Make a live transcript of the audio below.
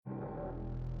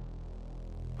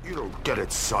You don't get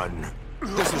it, son.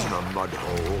 This isn't a mud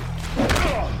hole.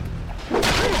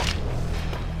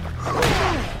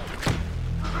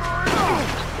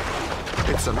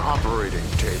 It's an operating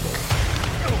table.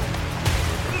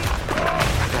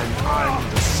 And I'm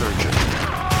the surgeon.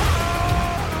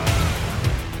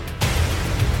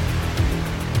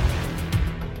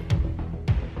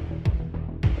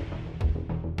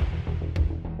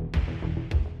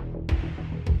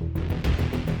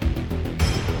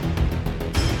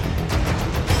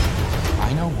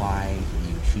 I know why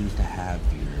you choose to have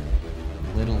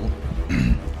your little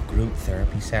group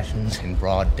therapy sessions in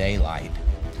broad daylight.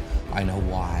 I know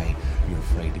why you're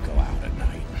afraid to go out at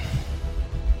night.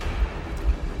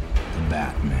 The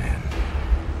Batman.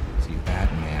 See,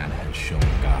 Batman has shown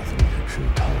Gotham their true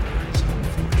colors,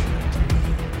 unfortunately.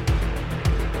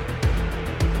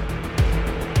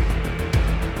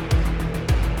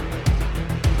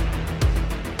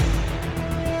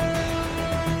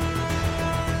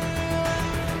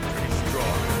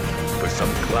 For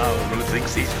some clown who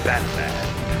thinks he's Batman.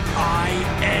 I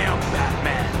am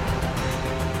Batman.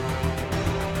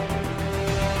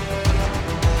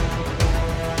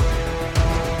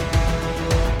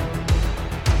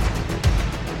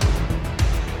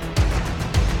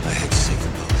 I had to save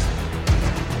them both.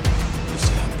 You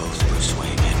see, I'm both Bruce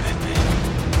Wayne and Batman.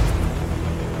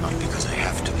 Not because I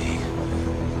have to be.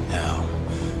 No.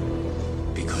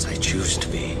 Because I choose to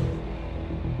be.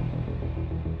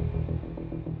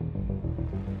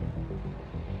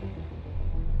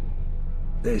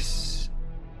 This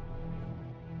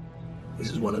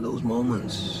is one of those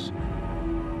moments.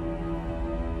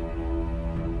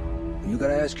 You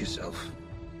gotta ask yourself,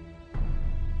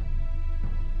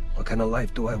 what kind of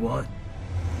life do I want?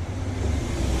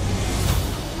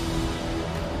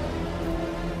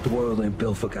 The world ain't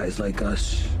built for guys like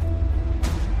us.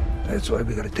 That's why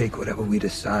we gotta take whatever we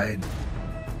decide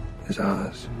is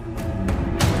ours.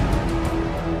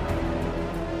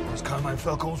 Was Carmine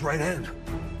Falco's right hand.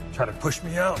 Try to push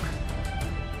me out.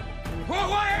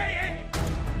 Whoa, hey!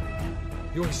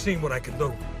 You ain't seen what I can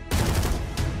do.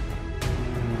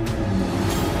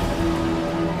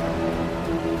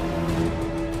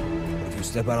 If you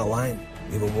step out of line,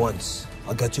 even once,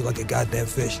 I'll gut you like a goddamn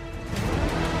fish.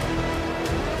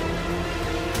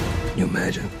 Can you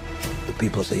imagine? The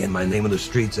people saying my name in the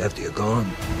streets after you're gone.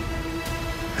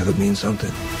 Have it mean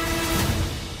something?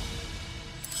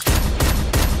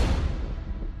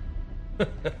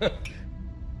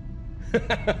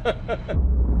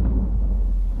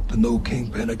 The new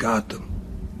Kingpin of Gotham.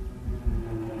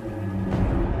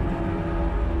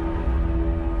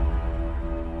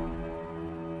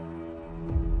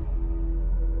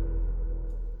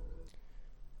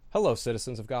 Hello,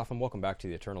 citizens of Gotham. Welcome back to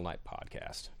the Eternal Night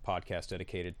podcast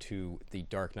dedicated to the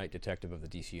Dark Knight detective of the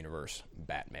DC Universe,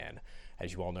 Batman.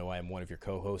 As you all know, I am one of your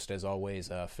co-hosts, as always,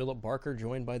 Philip Barker,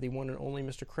 joined by the one and only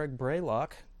Mr. Craig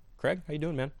Braylock. Craig, how you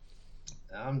doing, man?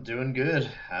 I'm doing good.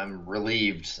 I'm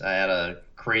relieved. I had a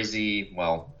crazy,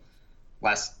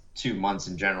 last 2 months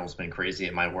in general has been crazy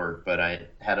at my work, but I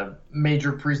had a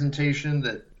major presentation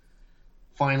that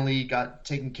finally got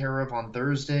taken care of on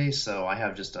Thursday, so I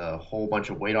have just a whole bunch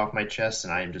of weight off my chest,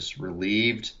 and I am just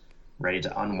relieved, ready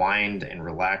to unwind and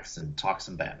relax and talk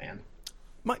some Batman.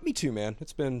 Me too, man.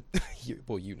 It's been,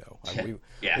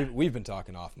 we've been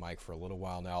talking off mic for a little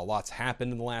while now. A lot's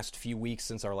happened in the last few weeks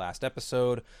since our last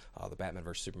episode, the Batman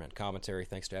vs. Superman commentary.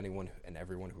 Thanks to anyone and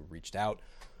everyone who reached out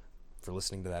for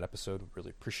listening to that episode.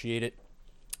 Really appreciate it.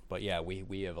 But yeah,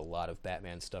 we have a lot of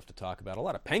Batman stuff to talk about, a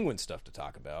lot of Penguin stuff to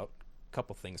talk about, a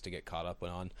couple things to get caught up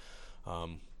on.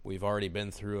 We've already been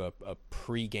through a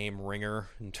pre-game ringer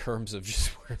in terms of just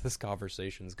where this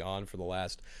conversation's gone for the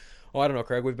last... Oh, I don't know,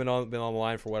 Craig. We've been on the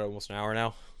line for almost an hour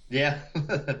now. Yeah,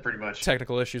 pretty much.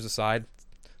 Technical issues aside,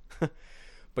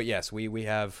 but yes, we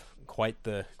have quite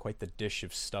the dish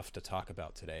of stuff to talk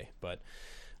about today. But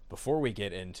before we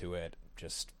get into it,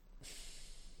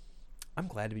 I'm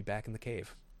glad to be back in the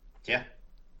cave. Yeah.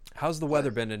 How's the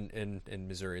weather been in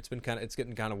Missouri? It's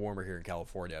getting kind of warmer here in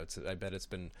California. I bet it's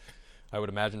been. I would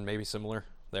imagine maybe similar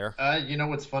there. You know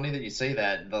what's funny that you say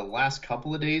that? The last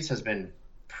couple of days has been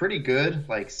pretty good,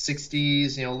 like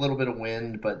 60s, a little bit of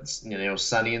wind, but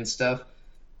sunny and stuff.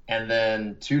 And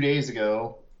then 2 days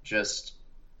ago, just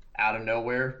out of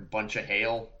nowhere, bunch of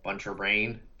hail, bunch of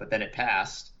rain, but then it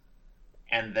passed.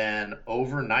 And then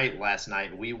overnight last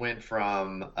night, we went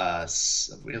from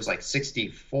it was like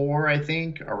 64, I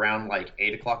think, around like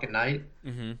 8 o'clock at night.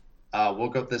 Mm-hmm.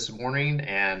 Woke up this morning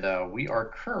and we are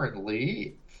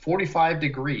currently 45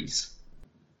 degrees.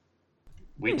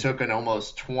 We took an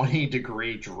almost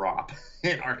 20-degree drop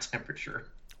in our temperature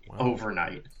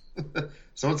overnight.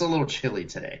 So it's a little chilly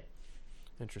today.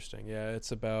 Interesting. Yeah,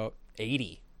 it's about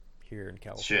 80 here in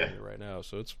California Shit. right now,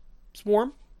 so it's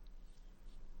warm.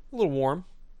 A little warm.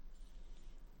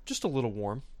 Just a little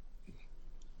warm.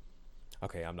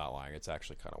 Okay, I'm not lying. It's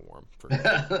actually kind of warm for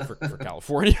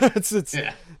California.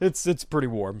 It's pretty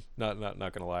warm. Not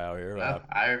gonna lie out here.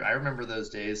 I remember those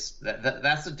days.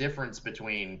 That's the difference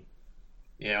between,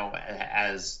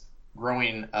 as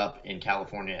growing up in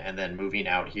California and then moving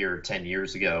out here 10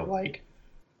 years ago. Like,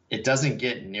 it doesn't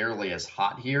get nearly as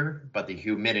hot here, but the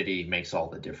humidity makes all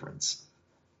the difference.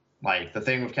 Like, the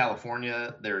thing with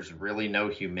California, there's really no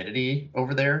humidity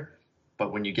over there,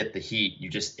 but when you get the heat,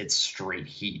 it's straight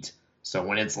heat. So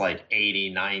when it's like 80,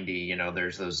 90,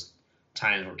 there's those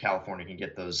times where California can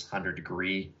get those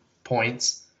 100-degree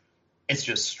points. It's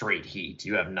just straight heat.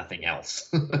 You have nothing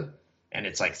else. And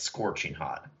it's like scorching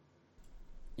hot.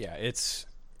 Yeah, it's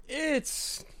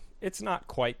not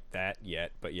quite that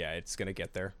yet, but yeah, it's gonna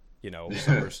get there.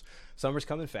 Summer's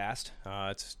coming fast.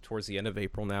 It's towards the end of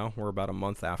April now. We're about a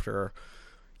month after,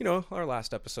 our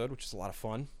last episode, which is a lot of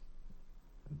fun.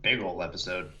 Big old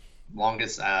episode.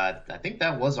 Longest, I think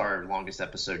that was our longest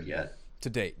episode yet. To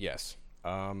date, yes.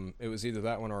 It was either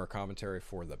that one or a commentary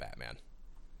for the Batman.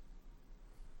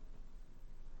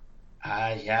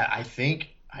 Yeah, I think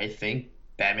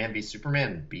Batman v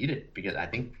Superman beat it because I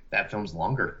think that film's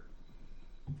longer.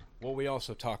 Well, we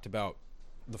also talked about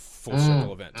the Full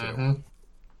Circle event too, mm-hmm.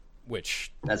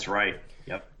 which that's right.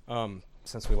 Yep.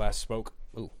 Since we last spoke,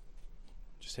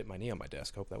 just hit my knee on my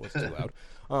desk. Hope that wasn't too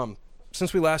loud.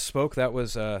 Since we last spoke, that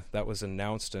was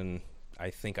announced, and I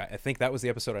think that was the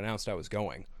episode announced I was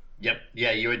going. Yep.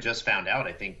 Yeah, you had just found out.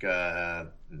 I think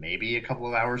maybe a couple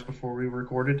of hours before we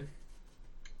recorded.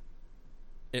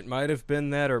 It might have been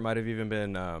that, or it might have even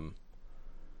been.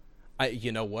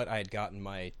 You know what? I'd gotten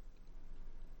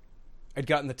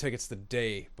the tickets the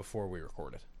day before we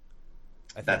recorded.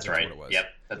 That's right. What it was. Yep,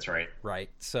 that's right. Right.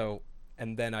 So,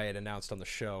 and then I had announced on the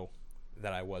show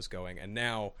that I was going, and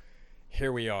now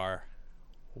here we are,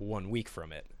 1 week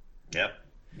from it. Yep.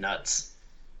 Nuts.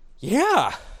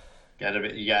 Yeah.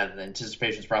 The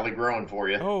anticipation's probably growing for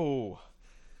you. Oh,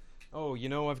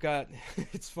 I've got.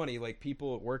 It's funny. Like,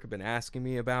 people at work have been asking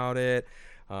me about it.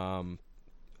 A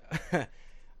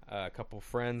couple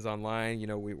friends online.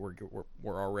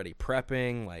 We're already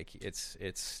prepping. Like, it's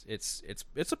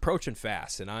approaching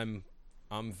fast, and I'm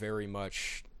very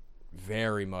much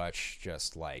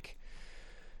just like.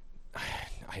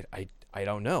 I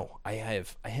don't know. I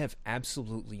have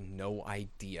absolutely no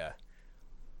idea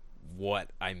what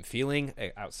I'm feeling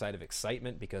outside of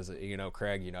excitement because,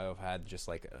 Craig, I've had just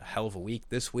like a hell of a week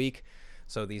this week.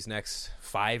 So these next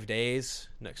 5 days,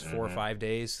 4 or 5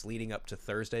 days leading up to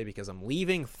Thursday, because I'm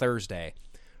leaving Thursday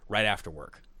right after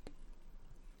work.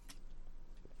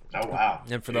 Oh, wow.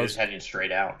 And for You're those just heading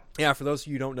straight out. Yeah, for those of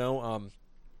you who don't know, I'm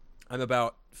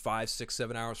about 5, 6,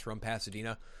 7 hours from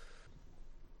Pasadena.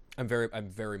 I'm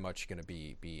very much going to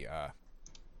be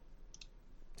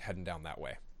heading down that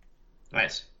way.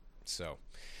 Nice. So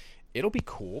it'll be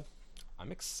cool.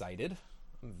 I'm excited.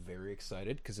 I'm very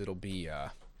excited because it'll be,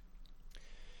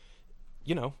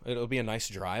 it'll be a nice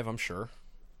drive, I'm sure.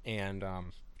 And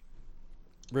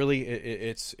really,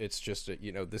 it's just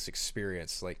this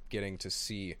experience, like getting to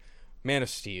see Man of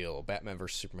Steel, Batman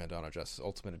vs Superman: Dawn of Justice,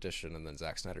 Ultimate Edition, and then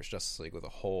Zack Snyder's Justice League with a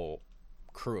whole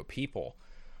crew of people.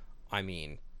 I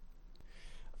mean,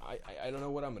 I don't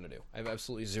know what I'm going to do. I have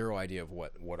absolutely zero idea of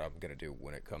what I'm going to do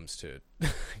when it comes to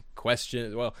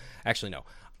questions. Well, actually, no.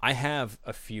 I have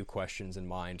a few questions in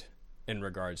mind in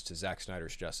regards to Zack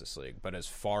Snyder's Justice League, but as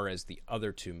far as the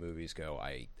other two movies go,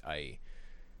 I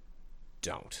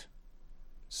don't.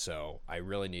 So I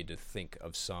really need to think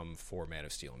of some for Man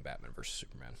of Steel and Batman vs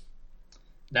Superman.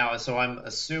 Now, so I'm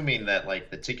assuming that, like,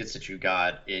 the tickets that you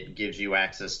got, it gives you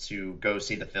access to go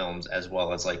see the films as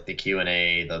well as, like, the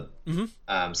Q&A, the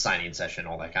signing session,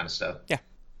 all that kind of stuff. Yeah.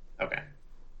 Okay.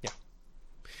 Yeah.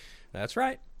 That's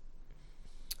right.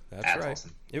 That's right.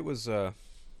 Awesome. It was, I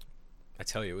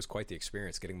tell you, it was quite the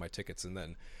experience getting my tickets and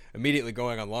then immediately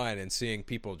going online and seeing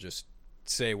people just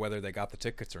say whether they got the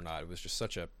tickets or not. It was just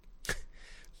such a...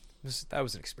 that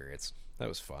was an experience. That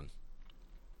was fun.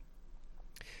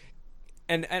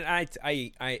 And it's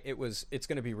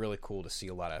going to be really cool to see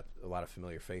a lot of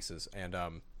familiar faces. And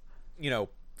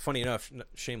funny enough,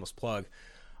 shameless plug,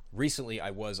 recently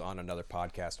I was on another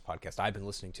podcast I've been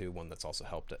listening to, one that's also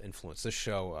helped to influence this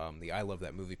show, the I Love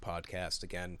That Movie podcast,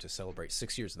 again to celebrate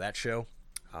 6 years of that show.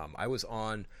 I was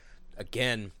on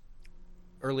again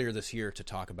earlier this year to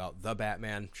talk about The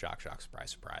Batman. Shock,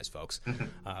 surprise, surprise, folks.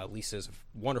 Lisa's a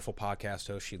wonderful podcast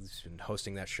host. She's been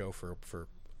hosting that show for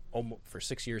for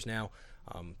 6 years now.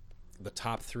 The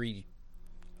top 3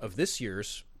 of this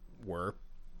year's were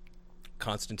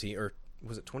Constantine, or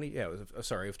was it 20? Yeah, it was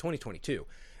 2022.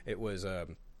 It was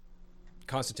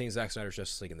Constantine, Zack Snyder's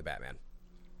Justice League, and the Batman.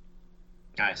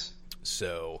 Nice.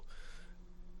 So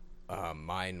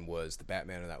mine was the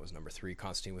Batman, and that was number 3.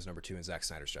 Constantine was number 2, and Zack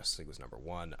Snyder's Justice League was number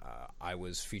 1. I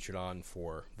was featured on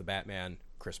for the Batman.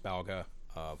 Chris Balga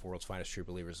of World's Finest True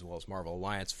Believers, as well as Marvel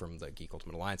Alliance from the Geek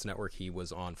Ultimate Alliance Network. He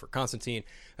was on for Constantine,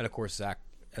 and of course Scott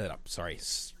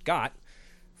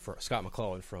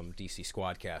McClellan from DC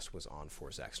Squadcast was on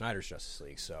for Zack Snyder's Justice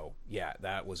League. So yeah,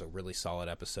 that was a really solid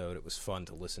episode. It was fun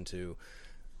to listen to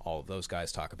all of those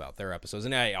guys talk about their episodes,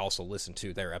 and I also listened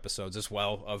to their episodes as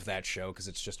well of that show, because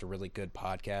it's just a really good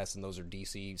podcast, and those are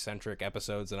DC centric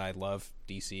episodes, and I love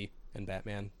DC and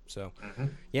Batman. So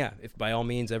yeah, if by all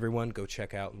means everyone go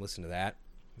check out and listen to that.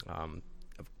 I've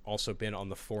also been on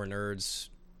the Four Nerds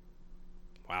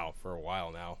for a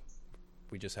while now.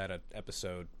 We just had an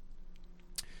episode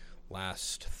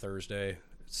last Thursday,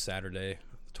 Saturday,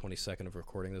 the 22nd of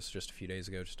recording this, just a few days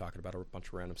ago, just talking about a bunch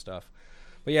of random stuff.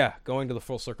 But yeah, going to the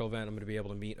Full Circle event, I'm going to be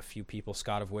able to meet a few people,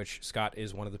 Scott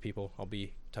is one of the people I'll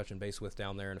be touching base with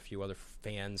down there, and a few other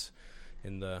fans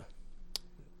in the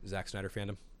Zack Snyder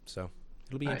fandom. So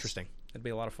it'll be interesting. It'll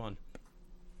be a lot of fun.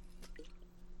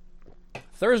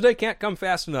 Thursday can't come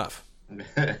fast enough.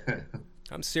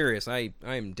 I'm serious. I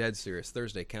am dead serious.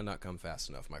 Thursday cannot come fast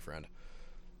enough, my friend.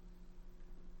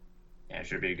 Yeah, it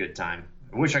should be a good time.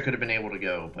 I wish I could have been able to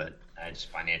go, but I just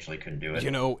financially couldn't do it.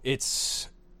 You know,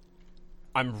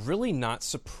 I'm really not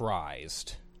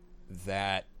surprised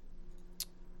that...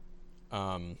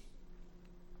 I'm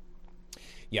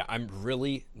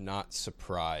really not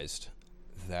surprised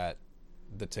that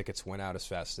the tickets went out as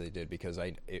fast as they did, because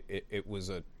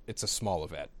it's a small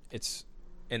event. It's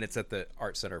at the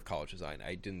Art Center of College Design.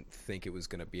 I didn't think it was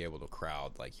going to be able to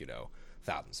crowd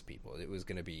thousands of people. It was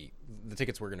going to be, the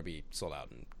tickets were going to be sold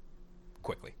out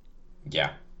quickly.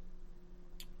 Yeah.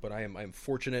 But I'm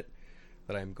fortunate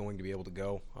that I'm going to be able to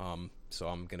go. So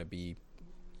I'm going to be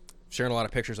sharing a lot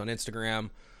of pictures on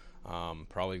Instagram.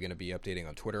 Probably going to be updating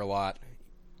on Twitter a lot.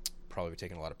 Probably be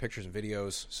taking a lot of pictures and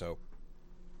videos. So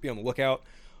be on the lookout.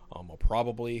 I'll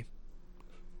probably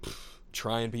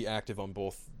try and be active on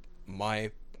both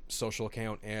my social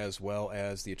account as well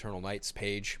as the Eternal Knights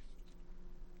page,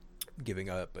 giving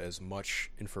up as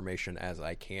much information as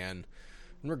I can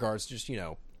in regards to just,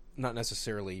 not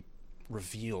necessarily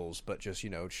reveals, but just,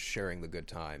 sharing the good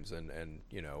times and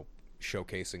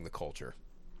showcasing the culture.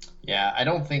 Yeah, I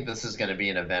don't think this is going to be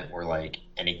an event where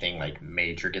anything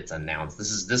major gets announced.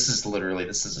 This is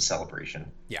a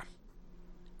celebration. Yeah.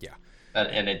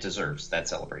 And it deserves that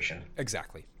celebration.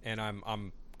 Exactly. And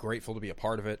I'm grateful to be a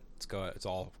part of it.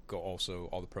 All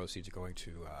the proceeds are going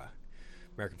to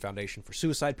American Foundation for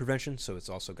Suicide Prevention, so it's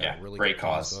also got a really great good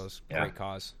cause. Great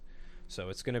cause. So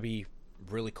it's going to be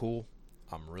really cool.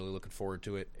 I'm really looking forward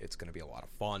to it. It's going to be a lot of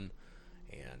fun,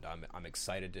 and I'm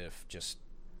excited to just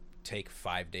take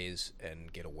 5 days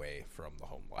and get away from the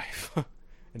home life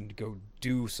and go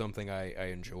do something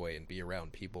I enjoy and be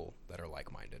around people that are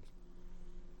like-minded.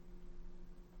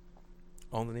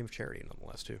 All in the name of charity,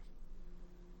 nonetheless, too.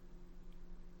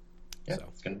 Yeah, so,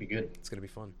 it's going to be good. It's going to be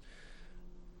fun.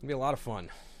 It's going to be a lot of fun.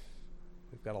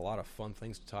 We've got a lot of fun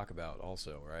things to talk about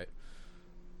also, right?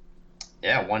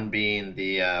 Yeah, one being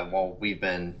while we've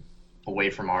been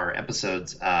away from our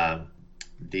episodes, that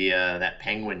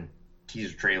Penguin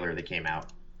teaser trailer that came out.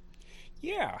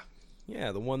 Yeah,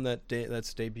 the one that's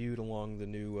debuted along the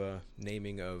new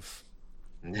naming of...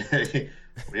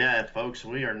 Yeah, folks,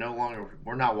 we're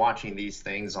not watching these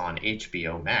things on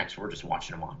HBO Max. We're just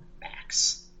watching them on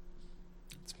Max.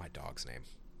 It's my dog's name.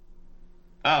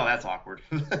 Oh, that's awkward.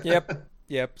 Yep.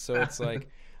 So it's like,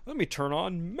 let me turn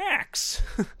on Max.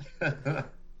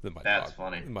 That's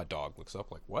funny. My dog looks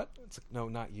up like, what? It's like, no,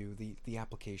 not you. The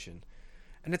application.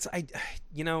 And it's I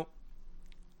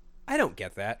don't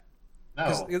get that.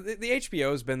 No. The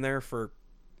HBO's been there for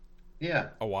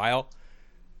a while.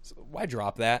 So why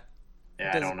drop that?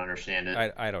 Yeah, I don't understand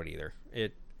it. I don't either.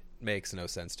 It makes no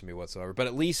sense to me whatsoever. But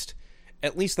at least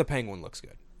the Penguin looks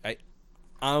good.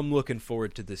 I'm looking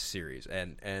forward to this series,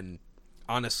 and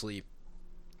honestly,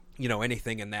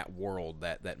 anything in that world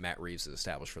that Matt Reeves has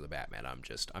established for the Batman, I'm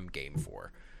game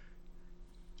for.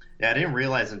 Yeah, I didn't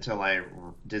realize until I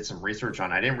did some research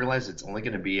on it. I didn't realize it's only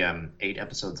going to be 8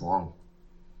 episodes long.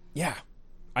 Yeah,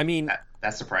 I mean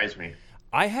that surprised me.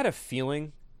 I had a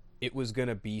feeling it was going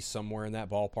to be somewhere in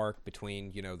that ballpark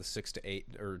between, the 6 to 8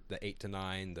 or the 8 to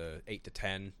 9, the 8 to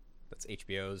 10. That's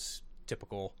HBO's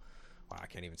typical. Well, I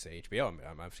can't even say HBO. I'm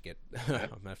going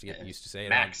to have to get used to saying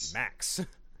Max. Max.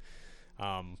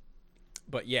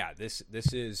 But yeah, this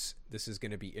is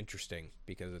going to be interesting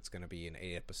because it's going to be an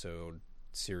 8-episode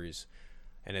series,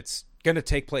 and it's going to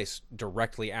take place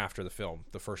directly after the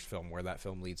first film, where that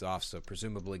film leads off. So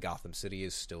presumably Gotham City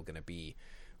is still going to be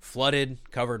flooded,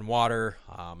 covered in water.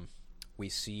 We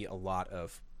see a lot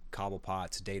of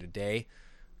Cobblepots day to day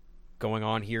going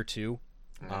on here too.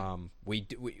 We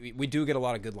do get a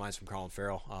lot of good lines from Colin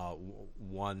Farrell.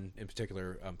 One in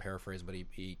particular, I'm paraphrasing, but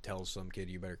he tells some kid,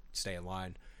 "You better stay in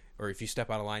line, or if you step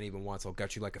out of line even once, I'll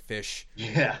gut you like a fish."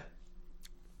 Yeah.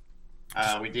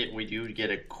 We do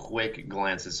get a quick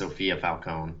glance at Sophia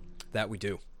Falcone. That we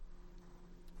do.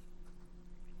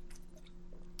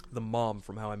 The mom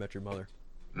from How I Met Your Mother.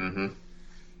 Mm-hmm.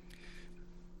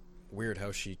 Weird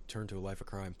how she turned to a life of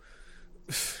crime.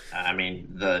 I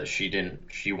mean,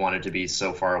 she wanted to be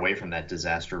so far away from that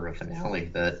disaster of a finale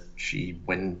that she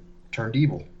went and turned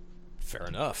evil. Fair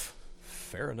enough.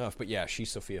 But yeah,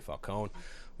 she's Sophia Falcone.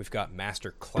 We've got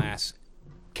master class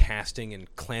casting in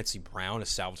Clancy Brown as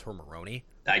Salvatore Maroni.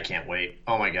 I can't wait.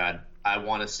 Oh my god. I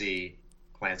want to see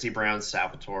Clancy Brown,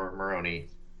 Salvatore Maroni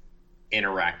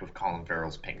interact with Colin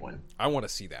Farrell's Penguin. I want to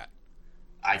see that.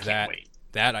 I can't wait.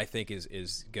 That I think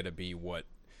is going to be what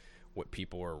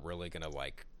people are really going to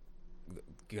like.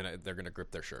 They're going to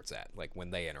grip their shirts at, like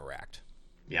when they interact.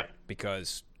 Yep.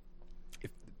 Because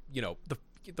if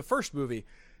the first movie,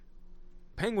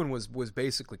 Penguin was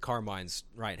basically Carmine's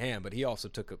right hand, but he also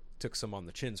took some on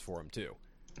the chins for him too.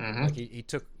 Mm-hmm. Like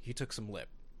he took some lip.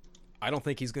 I don't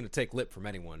think he's going to take lip from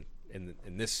anyone in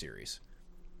this series.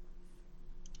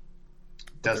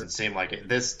 Doesn't seem like it.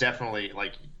 This definitely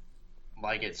like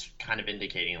it's kind of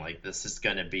indicating like this is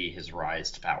going to be his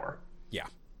rise to power.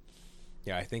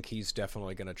 Yeah, I think he's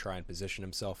definitely going to try and position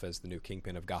himself as the new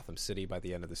Kingpin of Gotham City by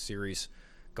the end of the series,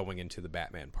 going into the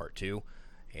Batman Part 2,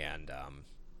 and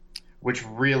which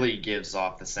really gives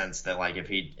off the sense that like if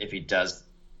he does,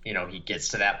 he gets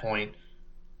to that point,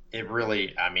 it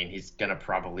really, I mean, he's going to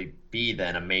probably be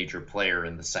then a major player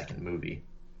in the second movie.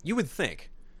 You would think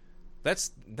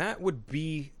that would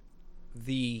be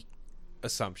the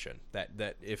assumption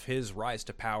that if his rise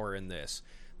to power in this,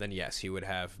 then yes, he would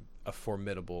have a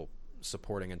formidable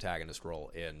supporting antagonist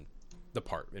role in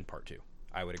part 2.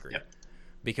 I would agree. Yep.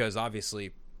 Because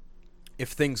obviously if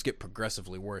things get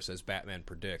progressively worse, as Batman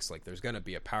predicts, like there's going to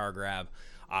be a power grab.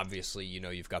 Obviously,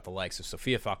 you've got the likes of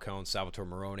Sophia Falcone, Salvatore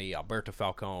Maroni, Alberto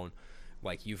Falcone.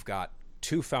 Like you've got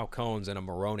 2 Falcones and a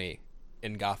Maroni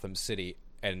in Gotham City,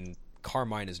 and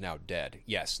Carmine is now dead.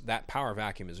 Yes, that power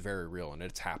vacuum is very real, and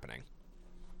it's happening.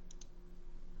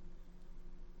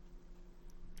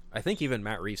 I think even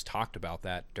Matt Reeves talked about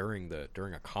that during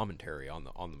a commentary on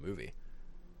the movie.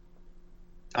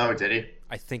 Oh, did he?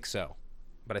 I think so,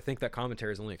 but I think that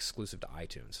commentary is only exclusive to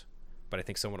iTunes. But I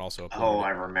think someone also uploaded Oh, it. I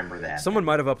remember that. Someone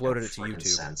might have uploaded it to YouTube.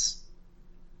 Sense.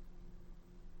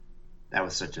 That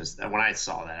was when I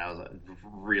saw that, I was like,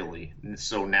 really?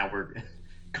 So now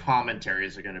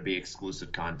commentaries are going to be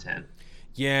exclusive content.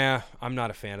 Yeah, I'm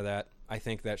not a fan of that. I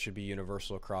think that should be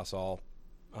universal across all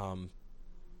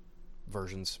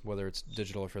versions, whether it's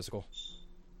digital or physical.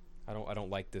 I don't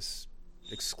like this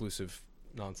exclusive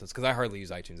nonsense because I hardly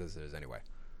use iTunes as it is anyway.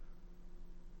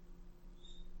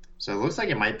 So it looks like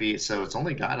it might be. So it's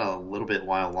only got a little bit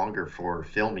while longer for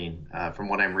filming. From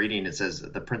what I'm reading, it says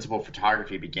the principal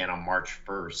photography began on March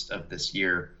 1st of this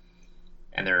year,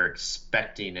 and they're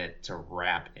expecting it to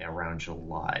wrap around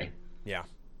July.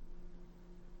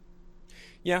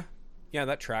 Yeah,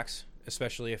 that tracks.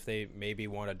 Especially if they maybe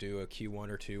want to do a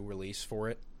Q1 or 2 release for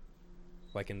it,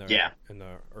 like in the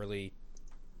early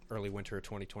winter of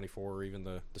 2024 or even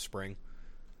the spring.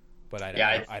 But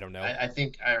I don't know. I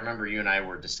think I remember you and I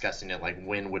were discussing it, like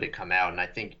when would it come out, and I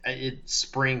think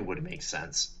spring would make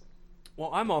sense. Well,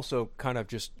 I'm also kind of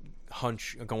just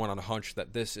going on a hunch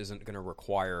that this isn't going to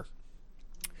require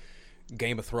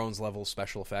Game of Thrones level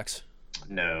special effects.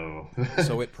 No.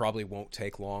 So it probably won't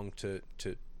take long to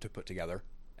put together,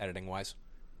 editing wise.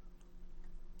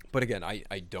 But again,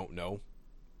 I don't know,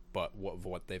 but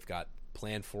what they've got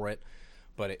planned for it.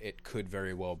 But it could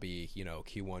very well be,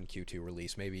 Q1, Q2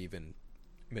 release, maybe even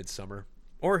midsummer.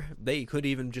 Or they could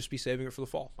even just be saving it for the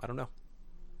fall. I don't know.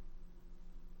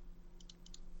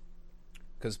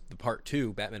 Because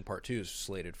the Batman Part 2 is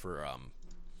slated for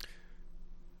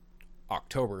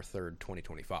October 3rd,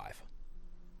 2025.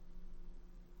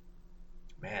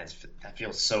 Man, that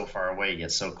feels so far away,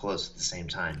 yet so close at the same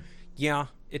time. Yeah,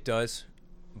 it does.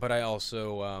 But I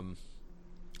also,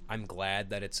 I'm glad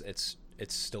that it's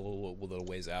still a little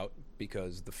ways out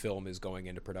because the film is going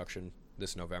into production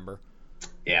this November.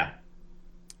 Yeah.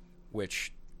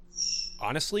 Which,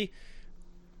 honestly,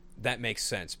 that makes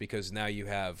sense because now you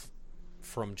have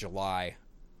from July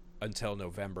until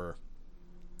November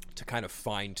to kind of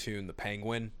fine-tune the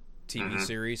Penguin TV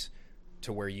series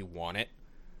to where you want it.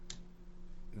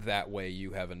 That way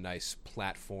you have a nice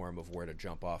platform of where to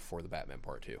jump off for the Batman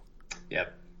Part 2.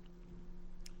 Yep.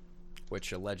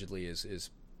 Which allegedly is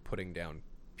putting down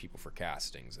people for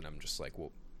castings, and I'm just like,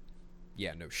 well,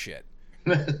 yeah, no shit.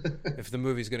 If the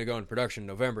movie's going to go in production in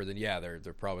November, then yeah, they're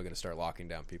probably going to start locking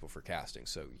down people for casting.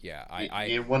 So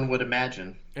yeah, one would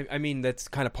imagine. I mean, that's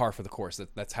kind of par for the course.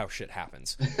 That's how shit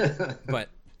happens. But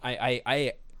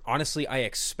I honestly, I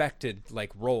expected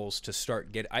like roles to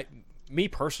start me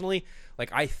personally,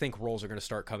 like I think roles are going to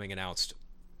start coming announced.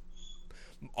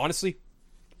 Honestly,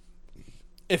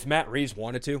 if Matt Reeves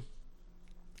wanted to,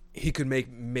 he could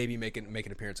maybe make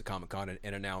an appearance at Comic-Con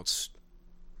and announce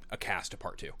a cast of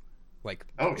Part 2. Like,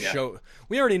 show.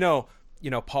 We already know,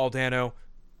 Paul Dano,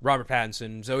 Robert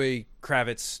Pattinson, Zoe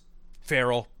Kravitz,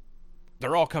 Farrell,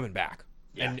 they're all coming back.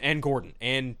 Yeah. And Gordon,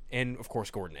 and of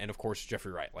course Gordon, and of course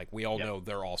Jeffrey Wright. Like, we all know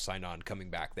they're all signed on, coming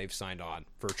back. They've signed on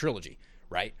for a trilogy,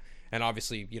 right? And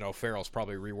obviously, Farrell's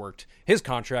probably reworked his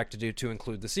contract to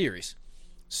include the series.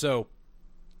 So,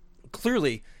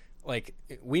 clearly, like,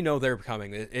 we know they're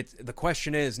coming. The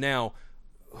question is now,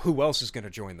 who else is going to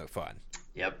join the fun?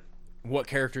 Yep. What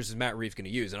characters is Matt Reeves going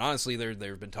to use? And honestly, there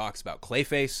have been talks about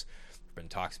Clayface, there have been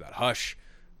talks about Hush,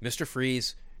 Mr.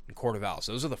 Freeze, and Court of Owls.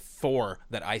 Those are the 4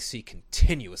 that I see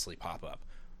continuously pop up.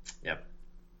 Yep.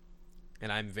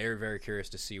 And I'm very, very curious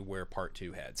to see where Part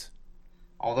 2 heads.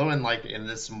 Although in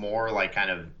this more like kind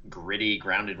of gritty,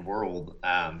 grounded world,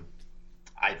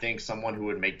 I think someone who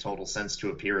would make total sense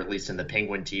to appear at least in the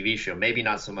Penguin TV show, maybe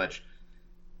not so much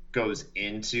goes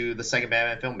into the second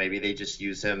Batman film. Maybe they just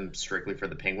use him strictly for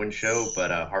the Penguin show, but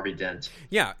Harvey Dent.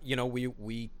 Yeah,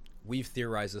 we've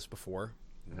theorized this before.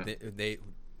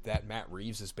 That Matt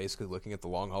Reeves is basically looking at the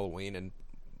Long Halloween and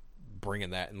bringing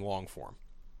that in long form.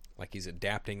 Like, he's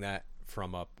adapting that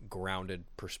from a grounded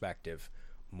perspective,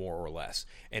 more or less.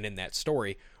 And in that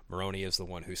story, Maroni is the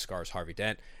one who scars Harvey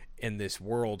Dent. In this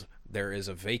world, there is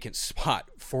a vacant spot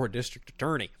for a district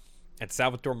attorney, and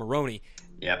Salvatore Maroni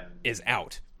is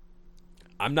out.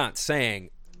 I'm not saying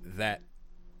that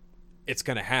it's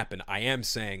going to happen. I am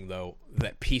saying, though,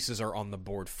 that pieces are on the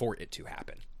board for it to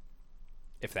happen,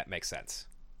 if that makes sense.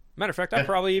 Matter of fact, I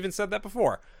probably even said that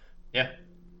before. Yeah.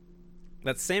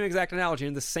 That same exact analogy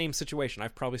in the same situation.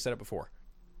 I've probably said it before.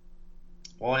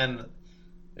 Well, and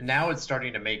now it's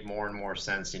starting to make more and more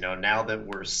sense, now that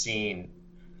we're seeing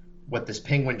what this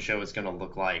Penguin show is going to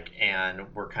look like,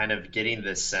 and we're kind of getting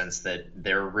this sense that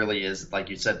there really is, like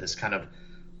you said, this kind of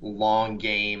long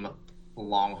game,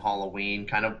 long Halloween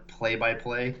kind of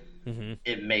play-by-play.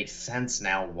 It makes sense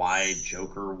now why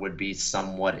Joker would be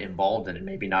somewhat involved in it.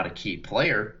 Maybe not a key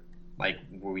player, like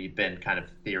we've been kind of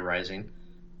theorizing,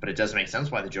 but it does make sense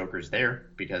why the Joker's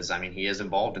there, because, I mean, he is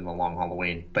involved in the long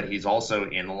Halloween, but he's also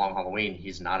in the long Halloween.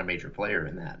 He's not a major player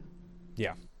in that.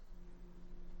 Yeah.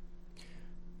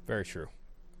 Very true.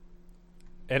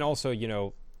 And also,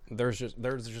 there's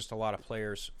just a lot of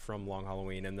players from Long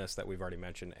Halloween in this that we've already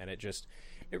mentioned, and it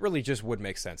really just would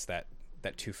make sense that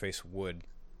Two-Face would,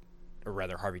 or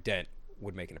rather Harvey Dent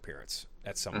would make an appearance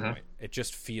at some point. It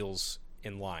just feels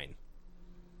in line,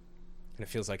 and it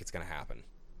feels like it's going to happen.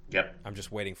 Yep. I'm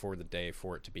just waiting for the day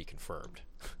for it to be confirmed.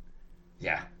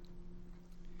 Yeah.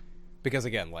 Because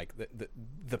again, like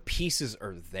the pieces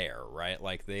are there, right?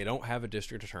 Like, they don't have a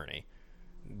district attorney.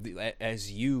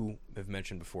 As you have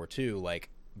mentioned before too, like,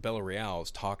 Bella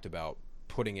Real's talked about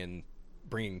bringing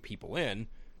people in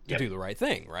to do the right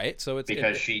thing, right? So it's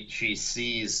because she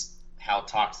sees how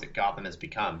toxic Gotham has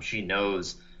become. She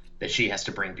knows that she has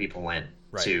to bring people in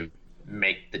to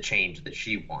make the change that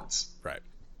she wants. Right.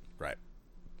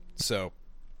 So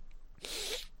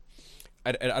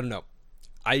I don't know.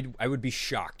 I would be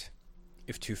shocked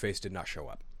if Two-Face did not show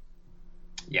up.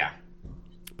 Yeah.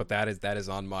 But that is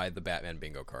on the Batman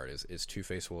bingo card is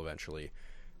Two-Face will eventually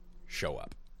show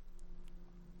up.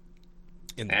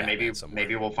 And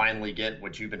maybe we'll finally get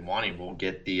what you've been wanting. We'll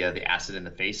get the acid in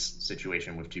the face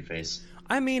situation with Two-Face.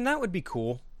 I mean, that would be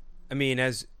cool. I mean,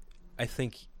 as I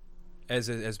think as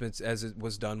it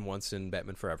was done once in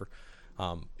Batman Forever.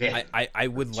 I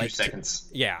would like 2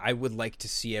 seconds. I would like to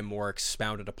see a more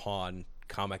expounded upon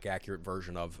comic accurate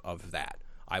version of that.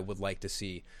 I would like to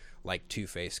see, like,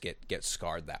 Two-Face get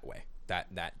scarred that way.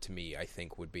 That to me, I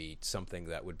think, would be something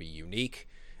that would be unique,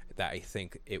 that I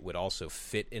think it would also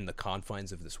fit in the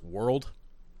confines of this world.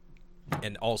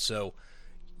 And also,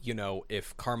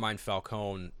 if Carmine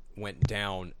Falcone went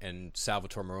down and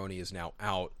Salvatore Maroni is now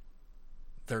out,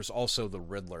 there's also the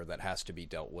Riddler that has to be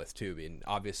dealt with too. And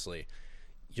obviously,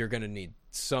 you're going to need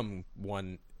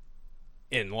someone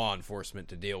in law enforcement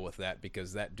to deal with that,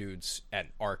 because that dude's at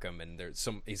Arkham, and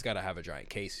he's got to have a giant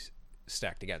case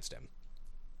stacked against him.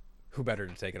 Who better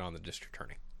to take it on the district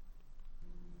attorney?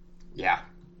 Yeah.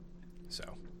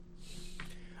 So,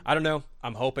 I don't know.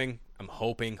 I'm hoping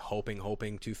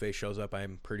Two-Face shows up.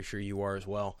 I'm pretty sure you are as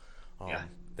well. Yeah.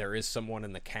 There is someone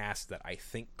in the cast that I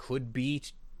think could be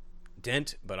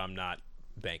Dent, but I'm not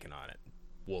banking on it.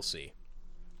 We'll see.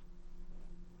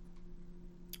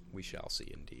 We shall see,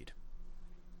 indeed.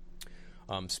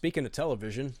 Speaking of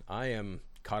television, I am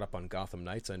caught up on Gotham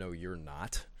Knights. I know you're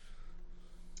not.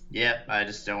 Yeah, I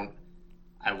just don't.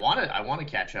 I want to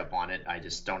catch up on it. I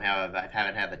just don't have. I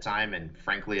haven't had the time, and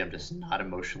frankly, I'm just not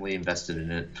emotionally invested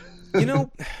in it. You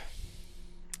know,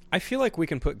 I feel like we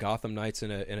can put Gotham Knights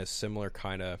in a similar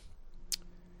kind of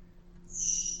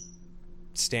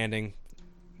standing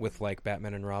with like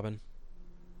Batman and Robin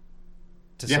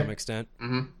to some extent,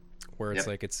 where it's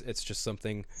like it's just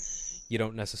something you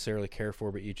don't necessarily care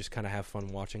for, but you just kind of have fun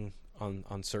watching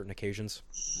on certain occasions.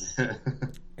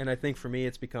 And I think for me,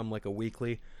 it's become like a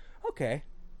weekly. Okay.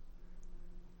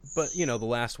 But, you know, the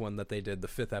last one that they did, the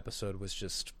 5th episode, was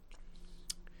just...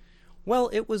 Well,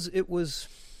 it was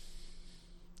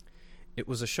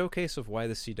a showcase of why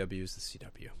the CW is the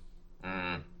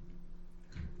CW.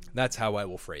 That's how I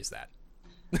will phrase that.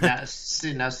 Now,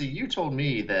 see, you told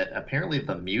me that apparently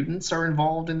the mutants are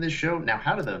involved in this show. Now,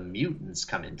 how do the mutants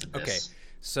come into this? Okay,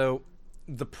 so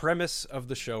the premise of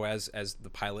the show, as the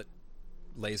pilot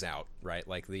lays out, right?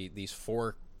 Like these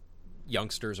 4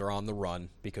 youngsters are on the run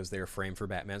because they are framed for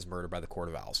Batman's murder by the Court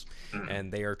of Owls, and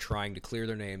they are trying to clear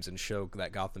their names and show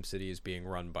that Gotham City is being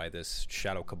run by this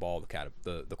shadow cabal,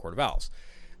 the Court of Owls.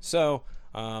 So,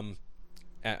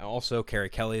 also Carrie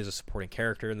Kelly is a supporting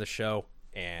character in the show.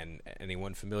 And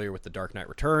anyone familiar with the Dark Knight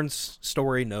Returns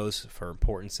story knows of her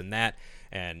importance in that.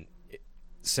 And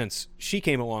since she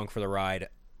came along for the ride,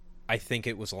 I think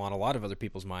it was on a lot of other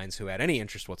people's minds who had any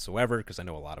interest whatsoever, because I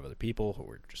know a lot of other people who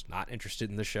were just not interested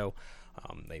in the show.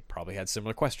 They probably had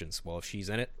similar questions. Well, if she's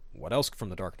in it, what else from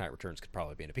the Dark Knight Returns could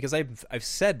probably be in it? Because I've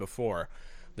said before,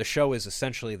 the show is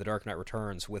essentially the Dark Knight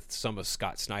Returns with some of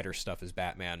Scott Snyder's stuff as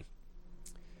Batman.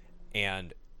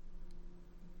 And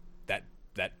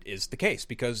that is the case,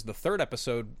 because the 3rd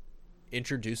episode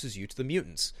introduces you to the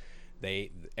mutants.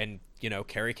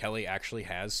 Carrie Kelly actually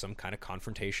has some kind of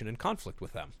confrontation and conflict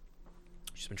with them.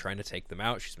 She's been trying to take them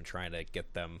out. She's been trying to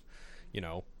get them,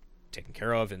 taken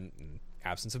care of in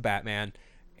absence of Batman,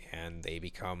 and they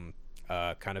become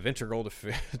kind of integral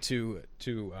to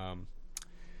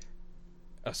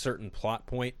a certain plot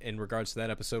point in regards to that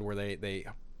episode where they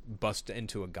bust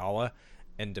into a gala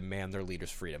and demand their leader's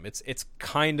freedom. It's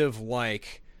kind of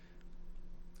like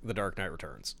the Dark Knight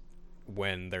Returns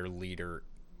when their leader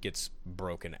gets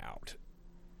broken out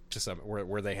to some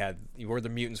where the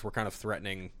mutants were kind of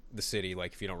threatening the city,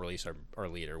 like, if you don't release our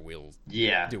leader, we'll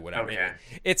do whatever. Okay.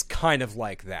 It's kind of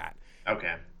like that.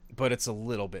 Okay. But it's a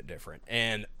little bit different.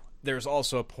 And there's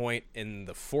also a point in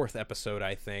the 4th episode,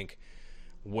 I think,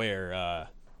 where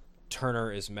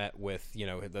Turner is met with,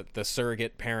 the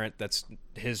surrogate parent that's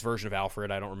his version of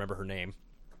Alfred. I don't remember her name.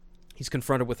 He's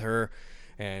confronted with her,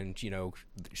 and, she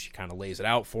kind of lays it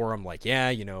out for him, like,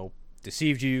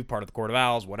 deceived you, part of the Court of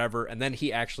Owls, whatever. And then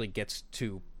he actually gets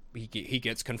he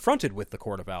gets confronted with the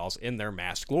Court of Owls in their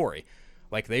masked glory.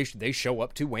 Like, they show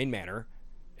up to Wayne Manor,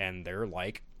 and they're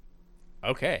like,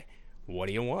 okay, what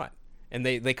do you want? And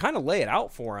they kind of lay it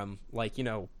out for him, like,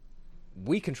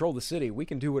 we control the city. We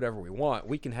can do whatever we want.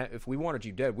 We can if we wanted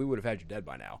you dead, we would have had you dead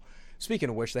by now. Speaking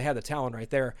of which, they had the Talon right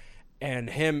there,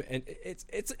 and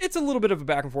it's a little bit of a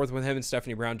back and forth with him and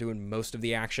Stephanie Brown doing most of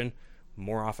the action,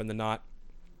 more often than not.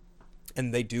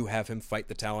 And they do have him fight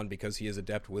the Talon because he is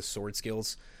adept with sword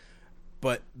skills.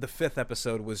 But the 5th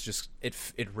episode was just it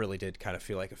really did kind of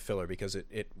feel like a filler, because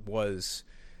it was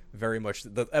very much,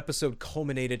 the episode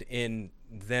culminated in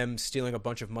them stealing a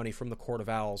bunch of money from the Court of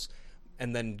Owls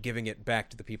and then giving it back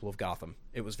to the people of Gotham.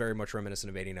 It was very much reminiscent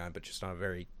of 89, but just on a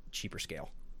very cheaper scale.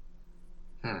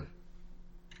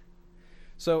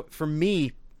 So for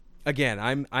me, again,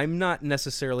 I'm not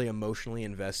necessarily emotionally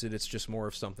invested. It's just more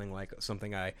of something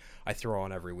I throw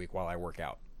on every week while I work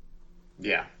out.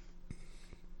 Yeah.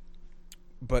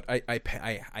 But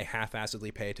I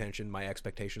half-assedly pay attention. My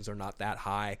expectations are not that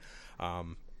high.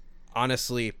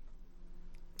 Honestly,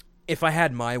 if I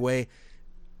had my way,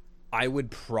 I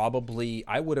would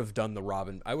have done the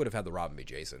Robin. I would have had the Robin be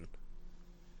Jason.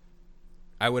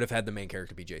 I would have had the main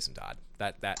character be Jason Todd.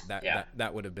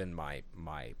 That would have been my.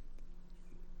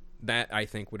 That, I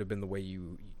think, would have been the way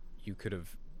you could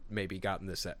have maybe gotten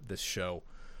this show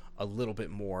a little bit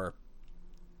more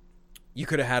you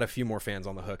could have had a few more fans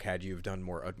on the hook had you have done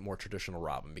a more traditional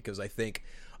Robin, because I think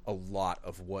a lot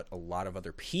of what a lot of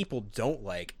other people don't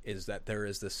like is that there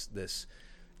is this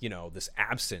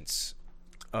absence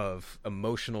of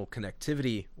emotional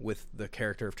connectivity with the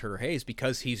character of Turner Hayes,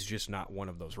 because he's just not one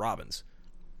of those Robins.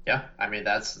 Yeah, I mean,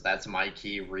 that's my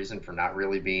key reason for not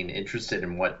really being interested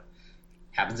in what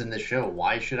happens in this show.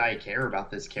 Why should I care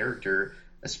about this character,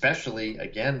 especially,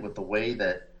 again, with the way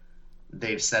that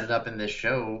they've set it up in this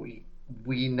show?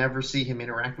 We never see him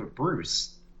interact with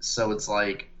Bruce. So it's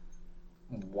like,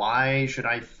 why should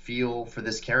I feel for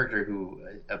this character who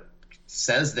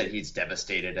says that he's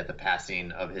devastated at the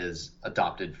passing of his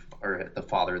adopted, or the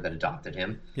father that adopted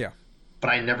him? Yeah.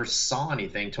 But I never saw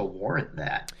anything to warrant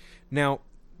that. Now,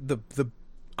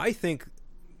 I think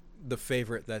the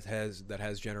favorite that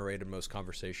has generated most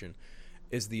conversation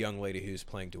is the young lady who's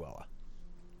playing Duella.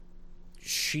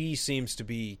 She seems to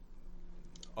be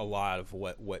a lot of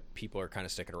what people are kind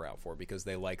of sticking around for, because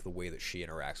they like the way that she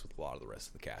interacts with a lot of the rest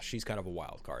of the cast. She's kind of a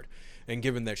wild card. And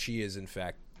given that she is, in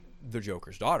fact, the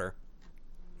Joker's daughter,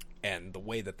 and the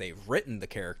way that they've written the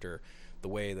character, the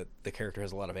way that the character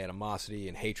has a lot of animosity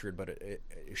and hatred, but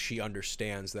she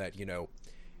understands that,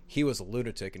 he was a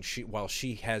lunatic, and while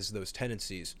she has those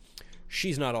tendencies,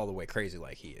 she's not all the way crazy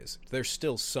like he is. There's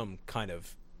still some kind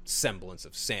of semblance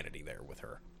of sanity there with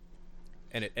her.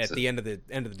 And at the end of the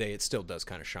day, it still does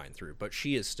kind of shine through. But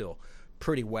she is still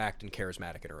pretty whacked and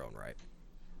charismatic in her own right.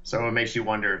 So it makes you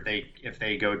wonder if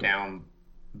they go down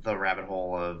the rabbit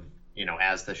hole of,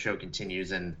 as the show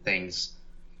continues and things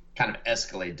kind of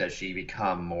escalate, does she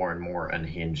become more and more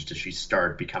unhinged? Does she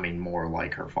start becoming more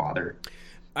like her father?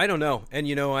 I don't know. And,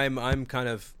 I'm kind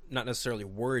of not necessarily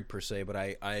worried per se, but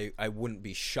I wouldn't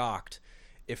be shocked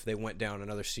if they went down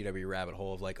another CW rabbit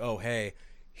hole of like, oh, hey,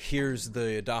 here's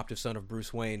the adoptive son of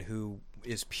Bruce Wayne, who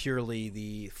is purely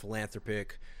the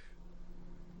philanthropic,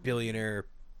 billionaire,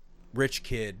 rich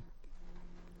kid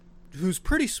who's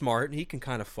pretty smart and he can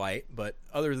kind of fight, but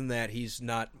other than that, he's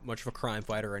not much of a crime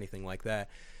fighter or anything like that.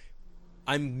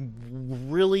 I'm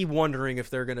really wondering if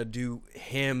they're going to do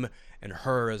him and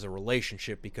her as a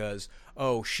relationship, because,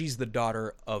 oh, she's the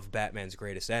daughter of Batman's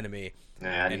greatest enemy.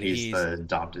 Yeah, and he's the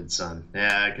adopted son.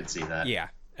 Yeah, I could see that. Yeah.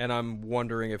 And I'm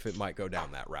wondering if it might go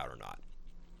down that route or not.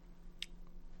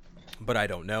 But I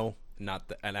don't know. And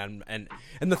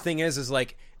the thing is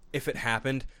like, if it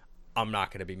happened, I'm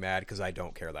not going to be mad, because I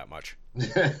don't care that much.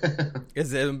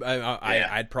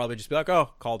 I'd probably just be like,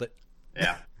 oh, called it.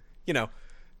 Yeah.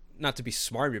 Not to be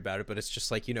smarmy about it, but it's just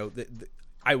like,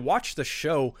 I watch the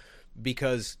show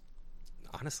because,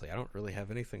 honestly, I don't really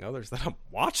have anything others that I'm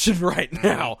watching right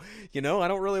now. I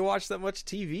don't really watch that much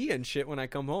TV and shit when I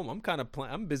come home.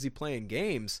 I'm busy playing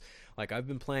games. Like, I've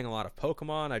been playing a lot of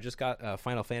Pokemon. I just got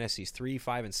Final Fantasies 3,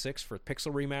 5, and 6 for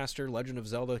Pixel Remaster. Legend of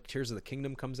Zelda Tears of the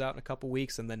Kingdom comes out in a couple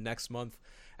weeks, and then next month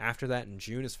after that in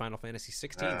June is Final Fantasy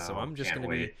 16. So I'm just going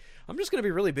to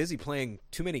be really busy playing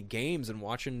too many games and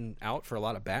watching out for a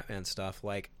lot of Batman stuff.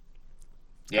 Like,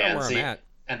 yeah, where I'm at.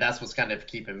 And that's what's kind of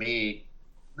keeping me,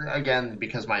 again,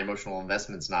 because my emotional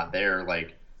investment's not there.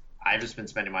 Like, I've just been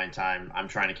spending my time, I'm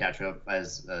trying to catch up,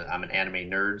 as I'm an anime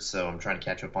nerd, so I'm trying to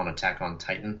catch up on Attack on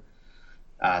Titan,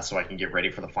 so I can get ready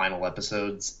for the final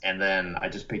episodes. And then I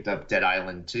just picked up Dead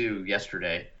Island 2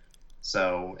 yesterday.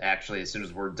 So actually, as soon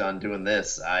as we're done doing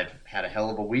this, I've had a hell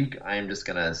of a week. I am just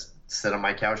going to sit on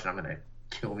my couch and I'm going to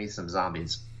kill me some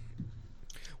zombies.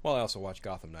 Well, I also watch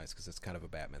Gotham Knights because it's kind of a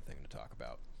Batman thing to talk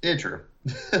about. Yeah, true.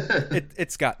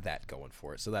 It's got that going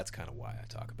for it, so that's kind of why I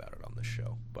talk about it on this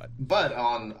show. But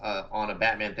on a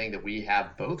Batman thing that we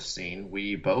have both seen,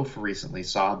 we both recently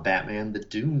saw Batman: The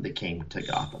Doom That Came to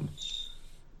Gotham.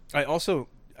 I also,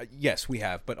 yes, we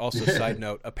have. But also, side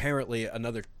note, apparently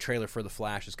another trailer for The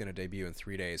Flash is going to debut in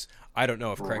 3 days. I don't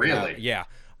know if Craig. Really? Yeah.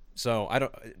 So I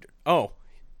don't. Oh,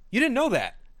 you didn't know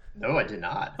that? No, I did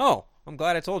not. Oh, I'm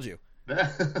glad I told you.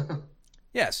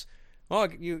 Yes. Well,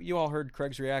 you all heard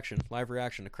Craig's live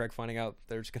reaction to Craig finding out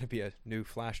there's going to be a new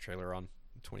Flash trailer on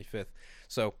the 25th.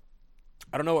 So,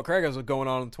 I don't know what Craig has going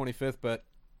on the 25th, but...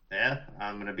 Yeah,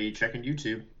 I'm going to be checking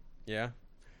YouTube. Yeah.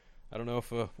 I don't know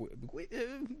if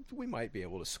we might be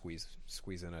able to squeeze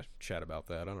in a chat about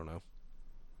that. I don't know.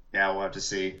 Yeah, we'll have to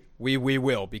see. We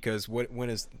will, because when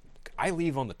is... I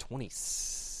leave on the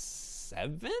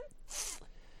 27th?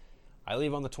 I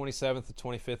leave on the 27th. The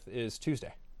 25th is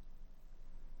Tuesday.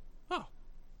 Oh.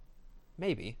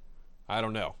 Maybe. I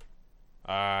don't know.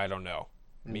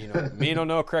 Me no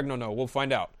know. Craig no know. We'll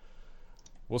find out.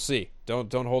 We'll see.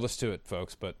 Don't hold us to it,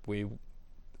 folks. But we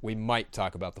might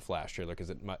talk about the Flash trailer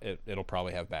because it'll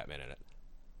probably have Batman in it.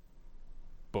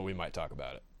 But we might talk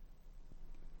about it.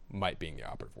 Might being the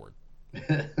operative word.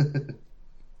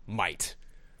 Might.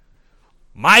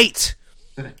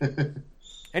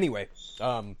 Anyway,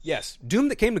 yes, Doom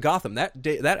That Came to Gotham.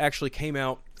 That actually came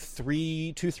out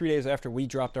 3 days after we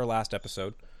dropped our last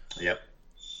episode. Yep.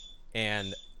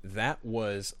 And that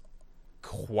was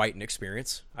quite an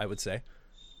experience, I would say.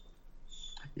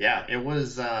 Yeah, it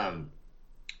was.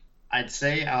 I'd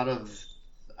say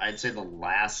the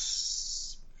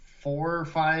last 4 or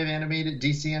 5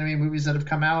 DC animated movies that have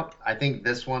come out, I think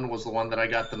this one was the one that I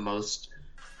got the most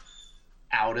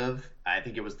out of. I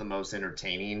think it was the most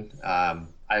entertaining.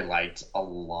 I liked a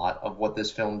lot of what this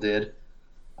film did.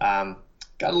 Got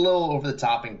a little over the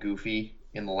top and goofy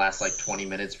in the last 20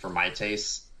 minutes for my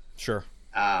taste. Sure.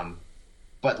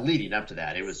 But leading up to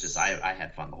that, it was just I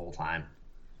had fun the whole time.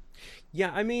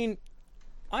 Yeah, I mean,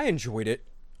 I enjoyed it.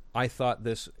 I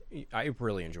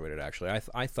really enjoyed it, actually.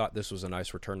 I thought this was a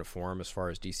nice return to form as far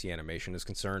as DC animation is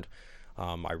concerned.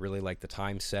 I really liked the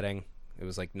time setting. It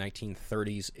was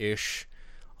 1930s-ish.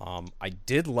 I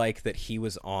did like that he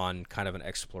was on kind of an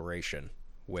exploration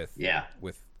with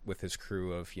his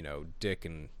crew of, Dick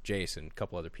and Jason, a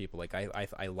couple other people.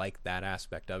 I liked that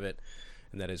aspect of it,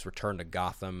 and that his return to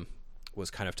Gotham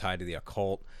was kind of tied to the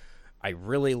occult. I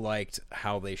really liked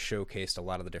how they showcased a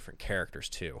lot of the different characters,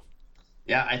 too.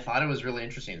 Yeah, I thought it was really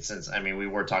interesting since, we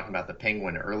were talking about the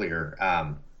Penguin earlier.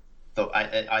 Though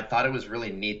I thought it was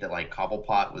really neat that,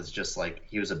 Cobblepot was just,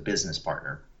 he was a business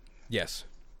partner. Yes.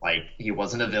 He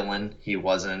wasn't a villain. He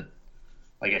wasn't,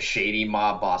 a shady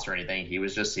mob boss or anything. He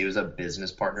was a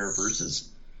business partner of Bruce's.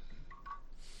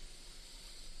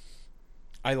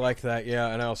 I like that, yeah,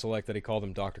 and I also like that he called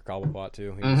him Dr. Cobblepot,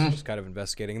 too. He was just kind of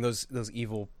investigating those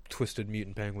evil, twisted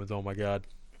mutant penguins. Oh, my God.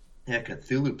 Yeah,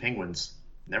 Cthulhu penguins.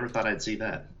 Never thought I'd see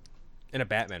that. In a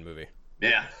Batman movie.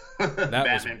 Yeah.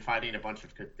 Batman fighting a bunch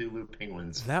of Cthulhu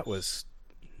penguins. That was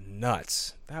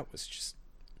nuts. That was just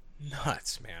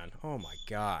nuts, man. Oh, my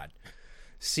God.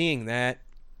 Seeing that,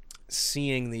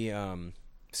 seeing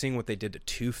what they did to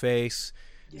Two-Face,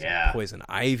 Poison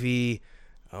Ivy.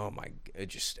 Oh my!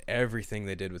 Just everything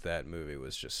they did with that movie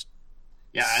was just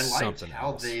I liked how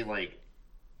else.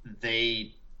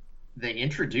 they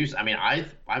introduced. I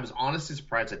was honestly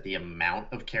surprised at the amount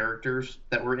of characters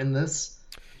that were in this.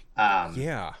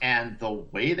 And the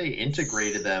way they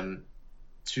integrated them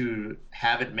to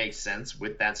have it make sense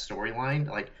with that storyline.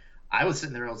 I was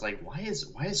sitting there, I was like, why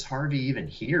is Harvey even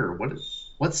here?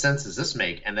 What sense does this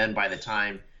make? And then by the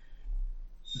time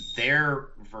their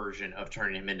version of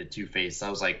turning him into Two-Face, I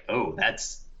was like, oh,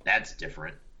 that's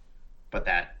different, but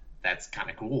that's kind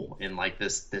of cool in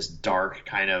this dark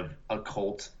kind of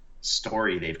occult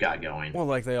story they've got going. Well,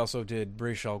 they also did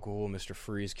Ra's al Ghul, Mr.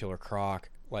 Freeze, Killer Croc.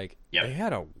 They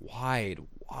had a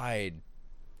wide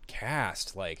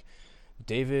cast.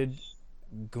 David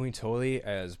Guintoli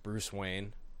as Bruce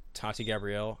Wayne, Tati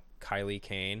Gabrielle, Kylie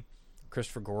Kane,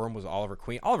 Christopher Gorham was Oliver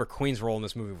Queen. Oliver Queen's role in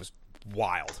this movie was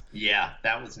wild. Yeah,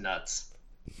 that was nuts.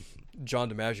 John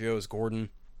DiMaggio as Gordon,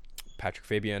 Patrick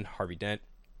Fabian, Harvey Dent,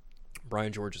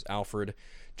 Brian George as Alfred,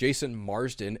 Jason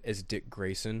Marsden as Dick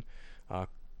Grayson,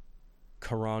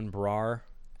 Karan Brar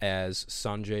as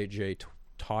Sanjay J.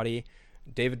 Toddy,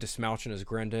 David Dismalchin as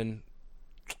Grendon,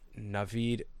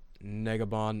 Naveed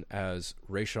Negabon as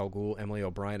Ra's al Ghul, Emily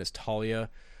O'Brien as Talia,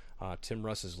 Tim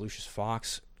Russ as Lucius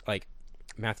Fox,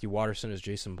 Matthew Watterson as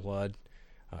Jason Blood,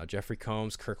 Jeffrey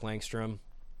Combs, Kirk Langstrom,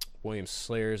 William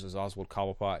Slayers as Oswald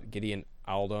Cobblepot, Gideon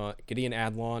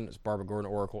Adlon as Barbara Gordon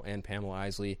Oracle, and Pamela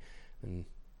Isley, and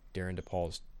Darren DePaul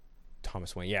as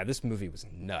Thomas Wayne. Yeah, this movie was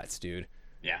nuts, dude.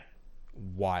 Yeah.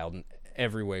 Wild in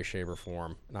every way, shape, or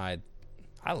form. And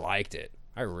I liked it.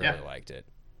 I really liked it.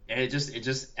 And it just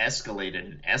escalated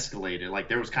and escalated.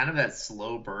 There was kind of that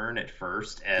slow burn at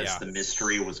first as the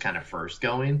mystery was kind of first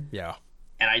going. Yeah.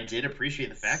 And I did appreciate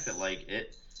the fact that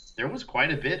there was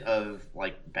quite a bit of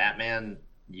Batman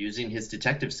using his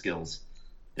detective skills.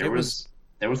 There was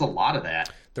a lot of that.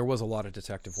 There was a lot of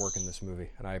detective work in this movie,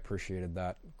 and I appreciated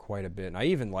that quite a bit. And I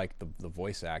even liked the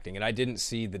voice acting. And I didn't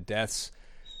see the deaths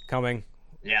coming.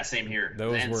 Yeah, same here.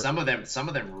 Some of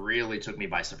them really took me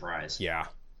by surprise. Yeah.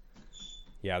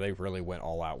 Yeah, they really went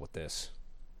all out with this.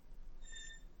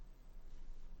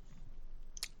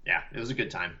 Yeah, it was a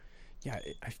good time. Yeah,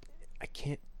 I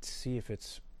can't see if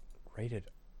it's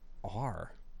rated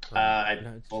R. I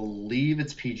believe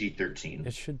it's PG-13.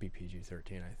 It should be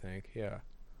PG-13, I think. Yeah.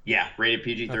 Yeah, rated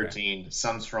PG-13. Okay.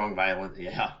 Some strong violence.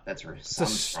 Yeah, that's right. It's a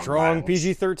strong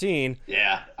PG-13.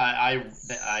 Yeah,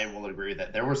 I will agree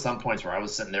that there were some points where I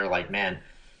was sitting there man,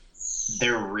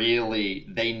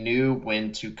 they knew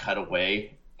when to cut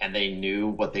away, and they knew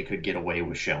what they could get away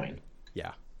with showing.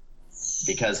 Yeah.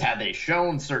 Because had they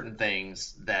shown certain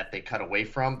things that they cut away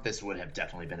from, this would have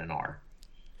definitely been an R.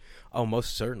 Oh,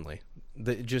 most certainly.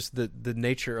 The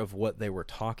nature of what they were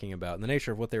talking about and the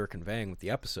nature of what they were conveying with the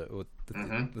episode with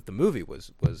the movie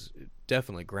was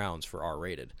definitely grounds for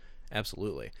R-rated.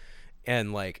 Absolutely.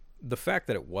 And like the fact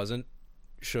that it wasn't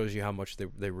shows you how much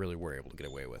they really were able to get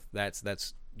away with.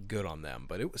 That's good on them,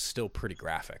 but it was still pretty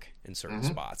graphic in certain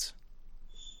spots.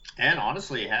 And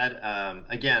honestly, it had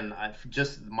again,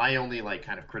 just my only like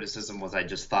kind of criticism was I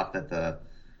just thought that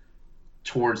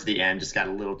towards the end just got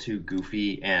a little too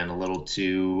goofy and a little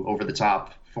too over the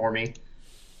top for me.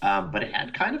 But it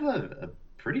had kind of a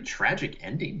pretty tragic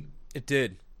ending. It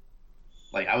did.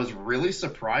 Like, I was really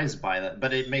surprised by that,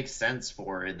 but it makes sense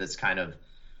for this kind of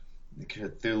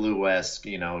Cthulhu-esque,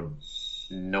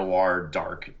 noir,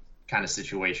 dark kind of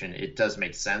situation. It does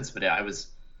make sense, but I was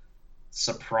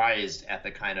surprised at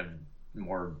the kind of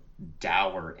more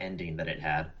dour ending that it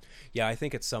had. Yeah, I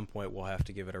think at some point we'll have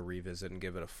to give it a revisit and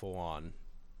give it a full-on,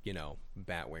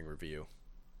 Batwing review.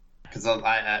 Because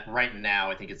right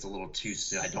now I think it's a little too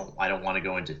soon. I don't want to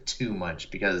go into too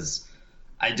much because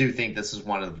I do think this is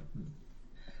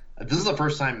the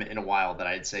first time in a while that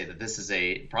I'd say that this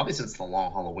is probably since The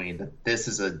Long Halloween, that this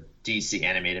is a DC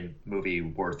animated movie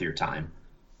worth your time.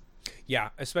 Yeah,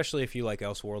 especially if you like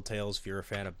Elseworld Tales. If you're a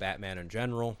fan of Batman in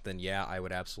general, then yeah, I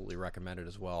would absolutely recommend it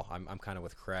as well. I'm kind of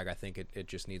with Craig. I think it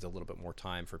just needs a little bit more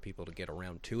time for people to get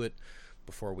around to it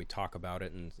before we talk about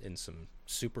it in some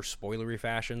super spoilery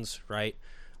fashions, right?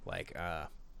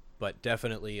 But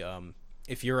definitely,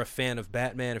 if you're a fan of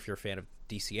Batman, if you're a fan of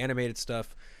DC animated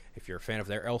stuff, if you're a fan of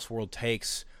their Elseworld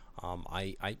takes,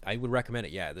 I would recommend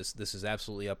it. Yeah, this is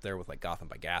absolutely up there with like Gotham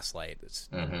by Gaslight.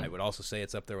 I would also say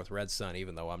it's up there with Red Sun,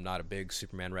 even though I'm not a big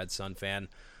Superman Red Sun fan.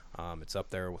 It's up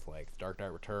there with like Dark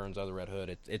Knight Returns, Other Red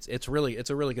Hood. It's a really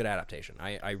good adaptation.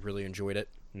 I really enjoyed it,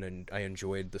 and I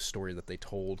enjoyed the story that they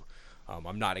told.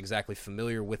 I'm not exactly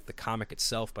familiar with the comic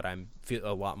itself, but I'm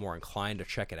a lot more inclined to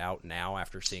check it out now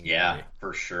after seeing it. Yeah,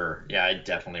 for sure. Yeah, I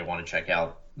definitely want to check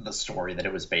out the story that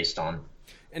it was based on.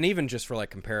 And even just for like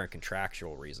compare and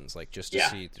contractual reasons, like just to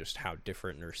see just how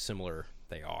different or similar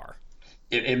they are.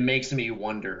 It makes me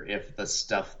wonder if the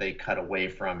stuff they cut away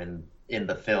from in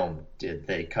the film, did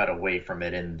they cut away from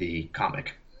it in the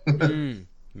comic?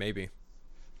 Maybe.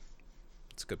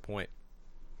 It's a good point.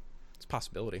 It's a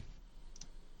possibility.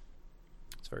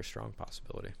 It's a very strong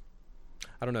possibility.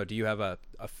 I don't know. Do you have a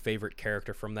favorite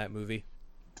character from that movie?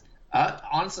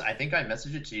 Honestly, I think I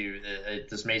messaged it to you.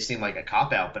 This may seem like a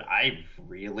cop-out, but I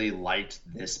really liked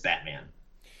this Batman.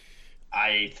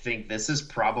 I think this is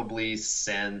probably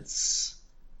since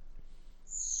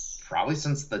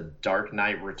the Dark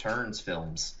Knight Returns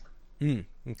films.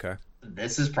 Okay.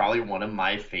 This is probably one of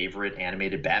my favorite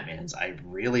animated Batmans. I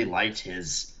really liked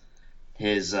his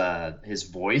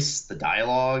voice, the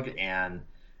dialogue, and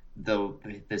the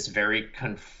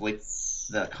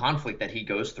conflict that he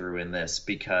goes through in this,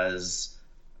 because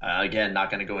again, not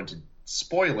going to go into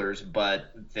spoilers,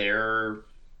 but there's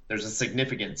a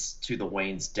significance to the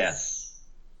Wayne's death,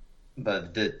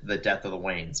 the death of the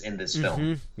Waynes in this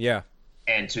film. Yeah.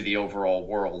 And to the overall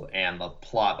world and the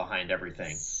plot behind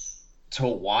everything. To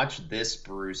watch this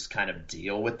Bruce kind of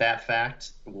deal with that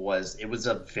fact was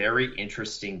a very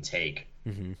interesting take.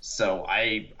 So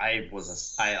I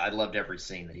loved every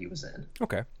scene that he was in.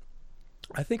 Okay.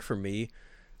 I think for me,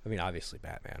 I mean, obviously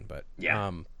Batman, but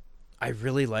yeah. I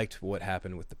really liked what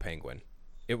happened with the Penguin.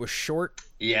 It was short,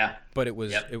 but it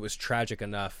was tragic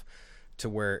enough to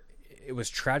where it was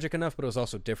tragic enough, but it was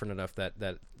also different enough that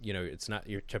it's not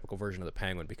your typical version of the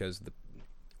Penguin, because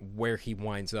where he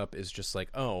winds up is just like,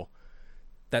 oh,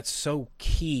 that's so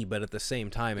key, but at the same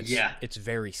time, it's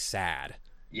very sad.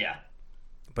 Yeah.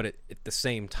 But at the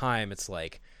same time, it's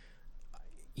like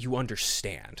you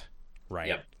understand. Right.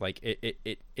 Yep. Like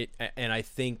it and I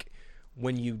think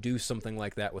when you do something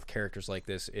like that with characters like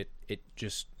this, it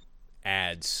just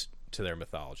adds to their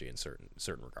mythology in certain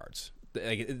regards.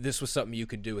 Like, this was something you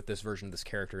could do with this version of this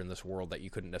character in this world that you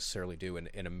couldn't necessarily do in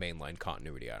a mainline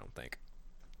continuity, I don't think.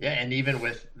 Yeah, and even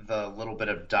with the little bit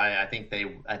of I think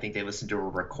they listened to a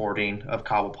recording of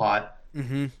Cobblepot.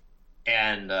 Mm-hmm.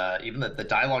 And even the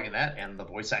dialogue in that and the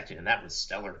voice acting in that was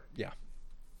stellar.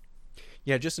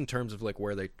 Yeah, just in terms of like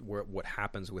what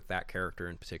happens with that character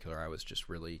in particular, I was just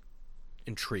really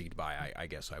intrigued by, I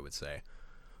guess I would say.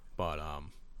 But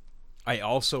I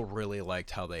also really liked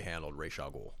how they handled Ra's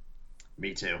al Ghul.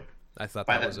 Me too. I thought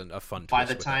that was a fun twist. By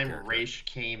the time Ra's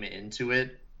came into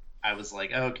it, I was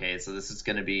like, oh, okay, so this is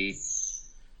going to be...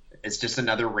 It's just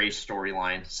another Ra's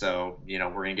storyline. So, we're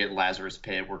going to get Lazarus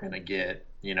Pit. We're going to get,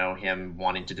 him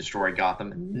wanting to destroy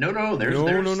Gotham.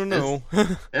 No.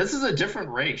 This is a different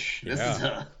Ra's. This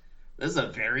This is a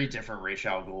very different Ra's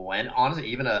al Ghul, and honestly,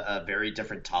 even a very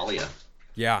different Talia.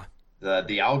 Yeah.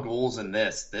 The Al Ghuls in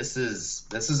this is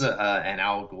an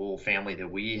Al Ghul family that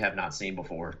we have not seen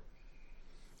before.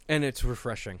 And it's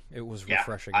refreshing. It was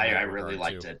refreshing. I really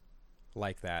liked it.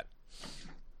 Like that.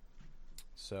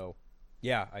 So,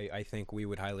 yeah, I think we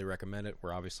would highly recommend it.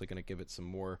 We're obviously going to give it some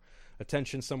more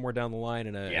attention somewhere down the line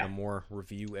in a more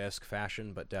review-esque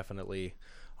fashion, but definitely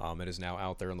it is now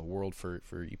out there in the world for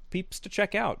you peeps to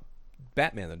check out.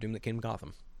 Batman, The Doom That Came to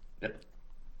Gotham. Yep.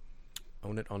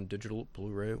 Own it on digital,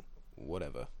 Blu-ray,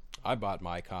 whatever. I bought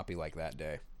my copy like that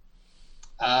day.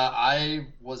 I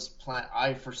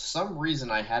for some reason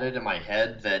I had it in my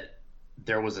head that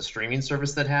there was a streaming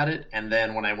service that had it, and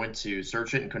then when I went to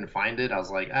search it and couldn't find it, I was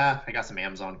like, I got some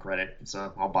Amazon credit,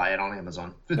 so I'll buy it on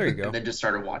Amazon. There you go. And then just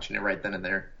started watching it right then and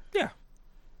there. Yeah,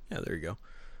 there you go.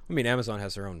 I mean, Amazon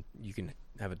has their own. You can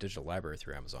have a digital library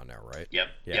through Amazon now, right? Yep.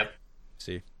 Yeah. Yep.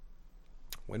 See,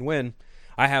 win-win.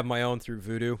 I have my own through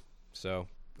Vudu, so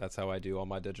that's how I do all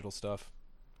my digital stuff.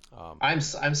 I'm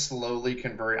slowly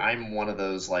converting. I'm one of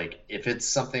those, like, if it's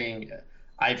something,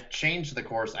 I've changed the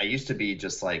course. I used to be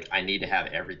just like, I need to have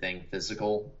everything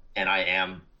physical, and I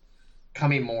am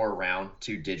coming more around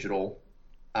to digital.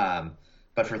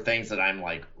 But for things that I'm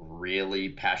like really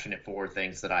passionate for,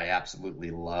 things that I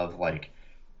absolutely love, like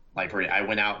I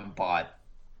went out and bought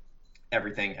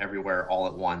Everything Everywhere All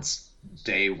at Once,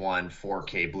 day one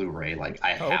 4K Blu-ray. Like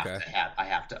I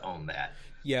have to own that.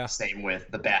 Yeah. Same with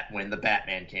when the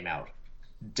Batman came out.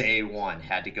 Day one,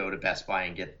 had to go to Best Buy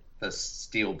and get the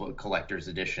Steelbook Collector's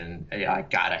Edition. I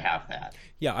gotta have that.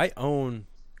 Yeah, I own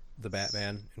the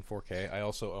Batman in 4K. I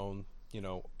also own,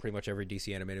 pretty much every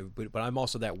DC animated, but I'm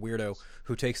also that weirdo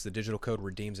who takes the digital code,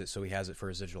 redeems it, so he has it for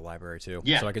his digital library too.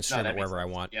 Yeah. So I can stream it wherever I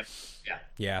want. Yep. Yeah.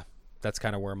 Yeah. That's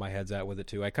kind of where my head's at with it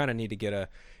too. I kind of need to get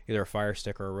either a Fire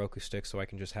Stick or a Roku Stick so I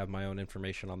can just have my own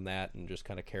information on that and just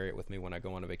kind of carry it with me when I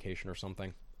go on a vacation or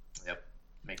something. Yep,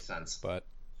 makes sense. But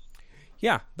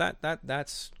yeah,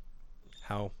 that's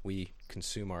how we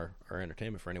consume our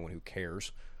entertainment for anyone who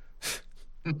cares.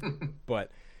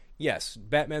 But yes,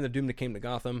 Batman: The Doom That Came to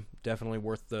Gotham, definitely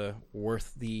worth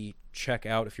the check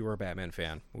out if you were a Batman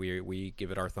fan. We give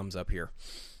it our thumbs up here.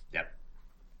 Yep.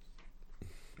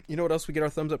 You know what else we get our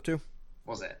thumbs up to?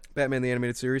 What was that? Batman the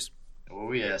Animated Series.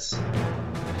 Oh, yes.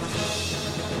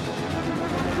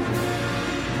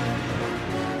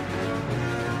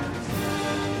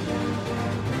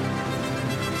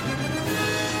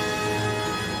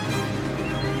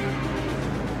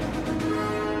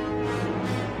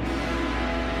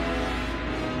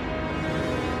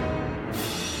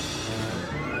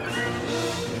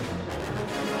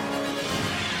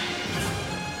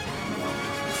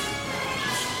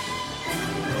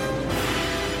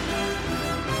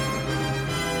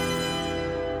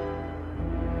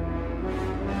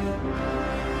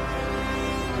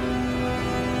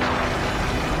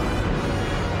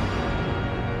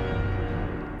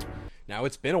 Now,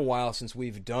 it's been a while since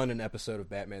we've done an episode of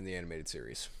Batman the Animated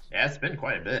Series. Yeah, it's been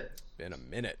quite a bit. It's been a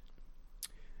minute.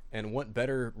 And what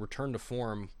better return to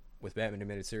form with Batman the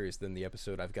Animated Series than the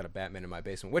episode I've Got a Batman in My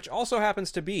Basement, which also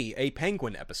happens to be a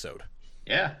Penguin episode.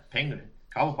 Yeah, Penguin.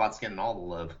 Cobblepot's getting all the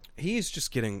love. He's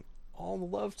just getting all the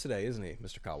love today, isn't he,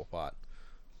 Mr. Cobblepot?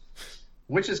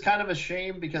 Which is kind of a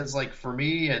shame because, like, for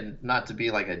me, and not to be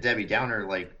like a Debbie Downer,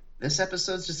 like, this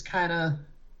episode's just kind of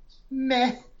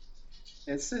meh.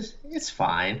 It's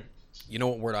fine. You know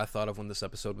what word I thought of when this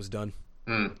episode was done?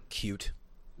 Cute.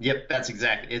 Yep, that's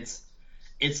exactly.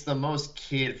 It's the most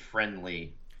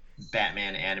kid-friendly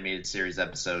Batman animated series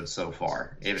episode so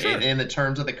far. Sure. In the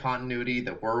terms of the continuity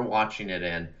that we're watching it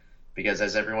in, because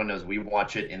as everyone knows, we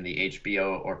watch it in the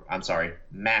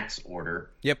Max order.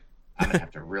 Yep. I'm going to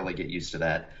have to really get used to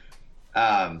that.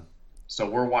 So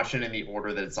we're watching in the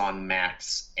order that it's on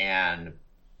Max, and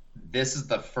this is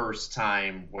the first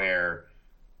time where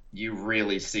you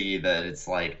really see that it's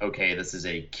like, okay, this is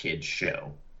a kid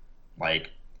show. Like,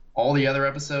 all the other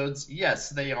episodes, yes,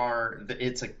 they are.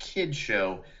 It's a kid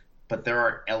show, but there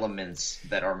are elements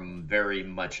that are very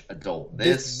much adult.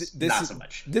 This not so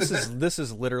much. This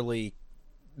is literally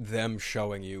them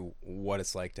showing you what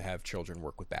it's like to have children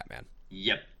work with Batman.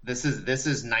 Yep. This is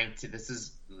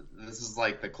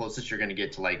like the closest you're going to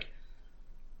get to like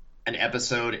an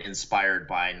episode inspired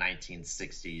by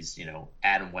 1960s,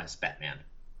 Adam West Batman.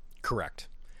 Correct.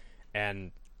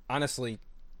 And honestly,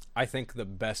 I think the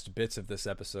best bits of this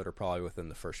episode are probably within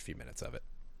the first few minutes of it.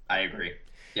 I agree.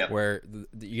 Yep. Where,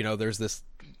 there's this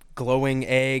glowing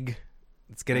egg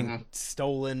that's getting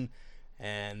stolen,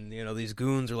 And, these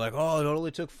goons are like, oh, it only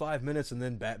took 5 minutes, and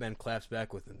then Batman claps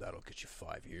back with, and that'll get you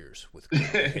 5 years with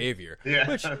good behavior. Yeah.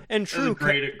 Which, in true,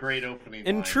 great opening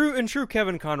line. In true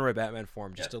Kevin Conroy Batman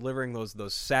form, just delivering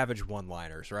those savage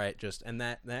one-liners, right? And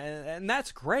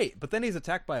that's great. But then he's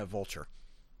attacked by a vulture.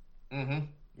 Mm-hmm.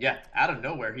 Yeah, out of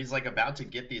nowhere, he's like about to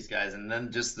get these guys, and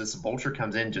then just this vulture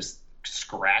comes in, just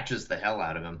scratches the hell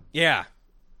out of him. Yeah,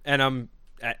 and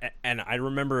I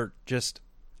remember just.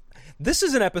 This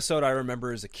is an episode I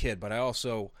remember as a kid, but I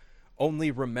also only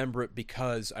remember it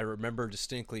because I remember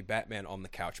distinctly Batman on the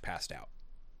couch passed out.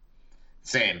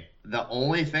 Same. The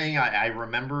only thing I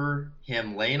remember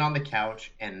him laying on the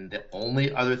couch, and the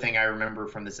only other thing I remember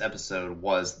from this episode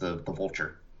was the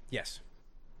vulture. Yes.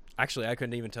 Actually, I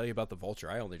couldn't even tell you about the vulture.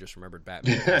 I only just remembered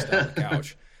Batman passed out on the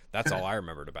couch. That's all I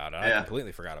remembered about it. I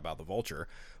completely forgot about the vulture.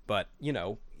 But,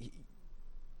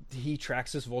 he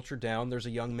tracks this vulture down. There's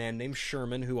a young man named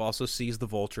Sherman who also sees the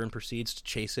vulture and proceeds to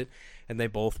chase it. And they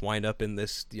both wind up in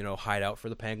this, hideout for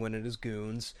the Penguin and his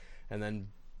goons. And then,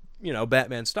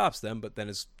 Batman stops them, but then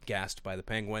is gassed by the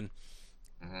Penguin.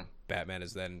 Mm-hmm. Batman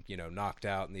is then, knocked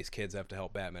out, and these kids have to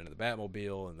help Batman in the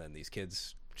Batmobile. And then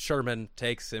Sherman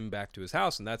takes him back to his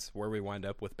house, and that's where we wind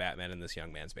up with Batman in this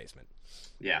young man's basement.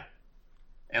 Yeah.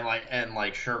 And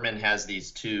Sherman has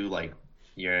these two,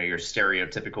 your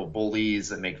stereotypical bullies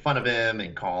that make fun of him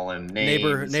and call him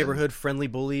names. Neighborhood friendly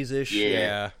bullies ish.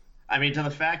 Yeah. I mean, to the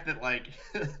fact that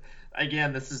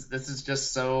again, this is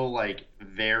just so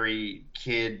very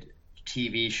kid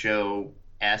TV show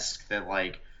esque that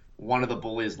one of the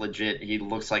bullies legit, he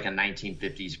looks like a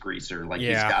 1950s greaser.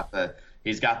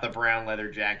 He's got the brown leather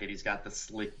jacket, he's got the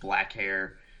slick black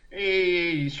hair.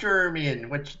 Hey Sherman,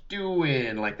 what you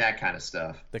doing? That kind of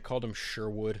stuff. They called him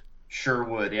Sherwood.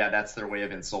 Sherwood, yeah, that's their way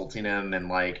of insulting him.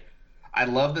 And I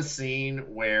love the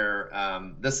scene where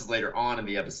this is later on in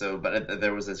the episode, but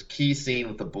there was this key scene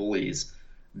with the bullies.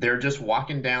 They're just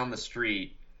walking down the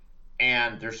street,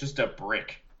 and there's just a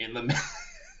brick in the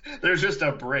there's just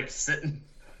a brick sitting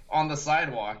on the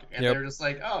sidewalk, and they're just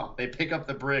they pick up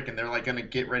the brick, and they're gonna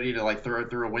get ready to throw it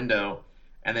through a window.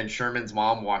 And then Sherman's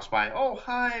mom walks by. Oh,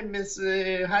 hi,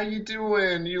 Missy. How you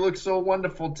doing? You look so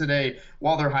wonderful today.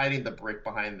 While they're hiding the brick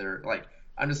behind their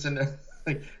I'm just in there.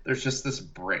 There's just this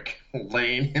brick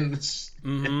laying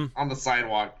on the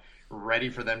sidewalk,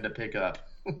 ready for them to pick up.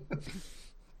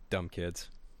 Dumb kids.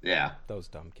 Yeah, those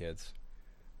dumb kids.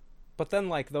 But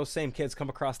then those same kids come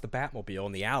across the Batmobile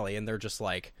in the alley, and they're just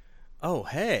oh,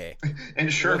 hey.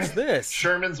 And what's this?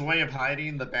 Sherman's way of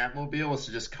hiding the Batmobile was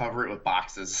to just cover it with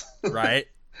boxes. Right.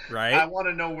 I want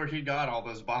to know where he got all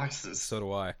those boxes. So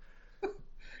do I.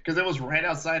 Because it was right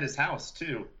outside his house,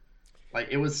 too.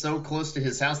 It was so close to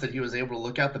his house that he was able to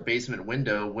look out the basement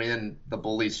window when the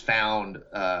bullies found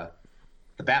the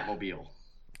Batmobile.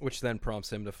 Which then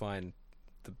prompts him to find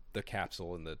the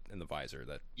capsule in the visor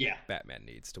that Batman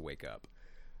needs to wake up.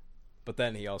 But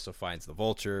then he also finds the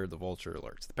vulture. The vulture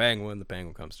alerts the Penguin. The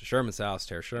Penguin comes to Sherman's house,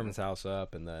 tears Sherman's house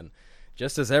up, and then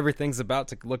just as everything's about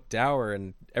to look dour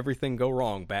and everything go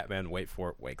wrong, Batman, wait for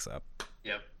it, wakes up.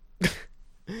 Yep.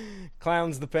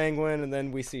 Clowns the Penguin, and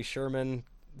then we see Sherman's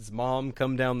mom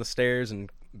come down the stairs and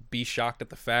be shocked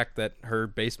at the fact that her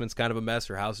basement's kind of a mess,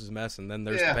 her house is a mess, and then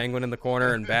there's the Penguin in the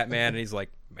corner and Batman, and he's like,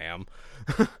 ma'am.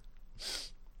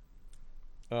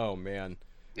 Oh, man.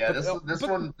 Yeah, this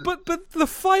one. But the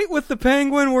fight with the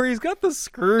Penguin where he's got the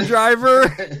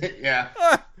screwdriver. Yeah.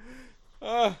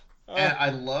 And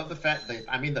I love the fact that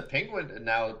the Penguin.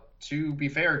 Now, to be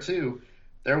fair, too,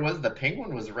 the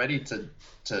Penguin was ready to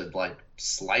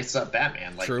slice up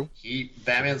Batman. True.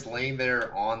 Batman's laying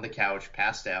there on the couch,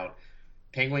 passed out.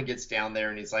 Penguin gets down there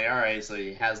and he's like, all right. So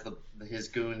he has his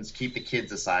goons keep the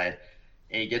kids aside,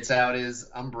 and he gets out his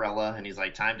umbrella and he's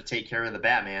like, time to take care of the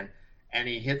Batman. And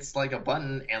he hits a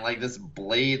button, and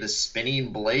this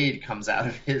spinning blade comes out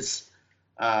of his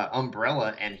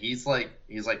umbrella, and he's like,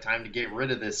 time to get rid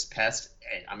of this pest.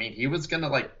 He was gonna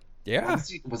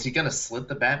was he gonna slit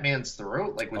the Batman's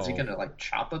throat? Was he gonna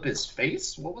chop up his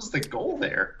face? What was the goal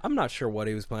there? I'm not sure what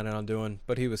he was planning on doing,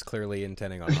 but he was clearly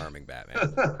intending on harming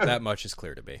Batman. That much is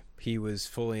clear to me. He was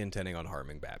fully intending on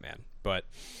harming Batman. But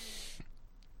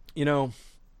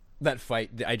that fight,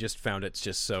 I just found it's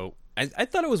just so. I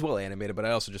thought it was well animated, but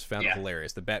I also just found it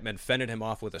hilarious. The Batman fended him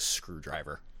off with a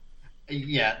screwdriver.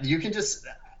 Yeah, you can just.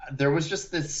 There was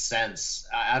just this sense.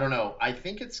 I don't know. I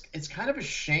think it's kind of a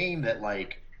shame that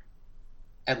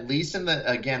at least in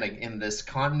this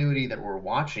continuity that we're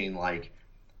watching,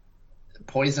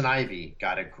 Poison Ivy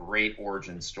got a great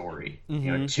origin story.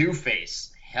 Mm-hmm.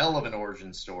 Two-Face, hell of an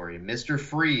origin story. Mr.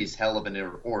 Freeze, hell of an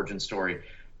origin story.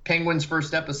 Penguin's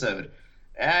first episode.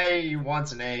 He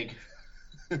wants an egg.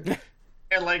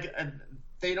 And like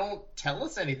they don't tell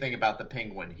us anything about the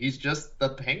Penguin. He's just the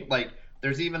Penguin. Like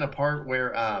there's even a part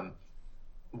where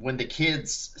when the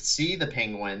kids see the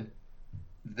Penguin,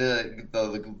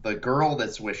 the girl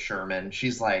that's with Sherman,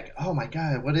 she's like, "Oh my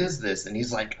God, what is this?" And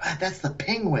he's like, "That's the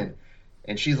Penguin."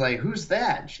 And she's like, "Who's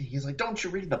that?" And he's like, "Don't you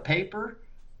read the paper?"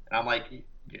 And I'm like,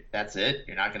 "That's it?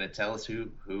 You're not going to tell us who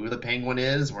the Penguin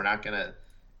is? We're not going to."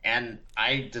 And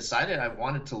I decided I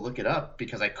wanted to look it up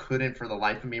because I couldn't for the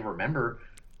life of me remember.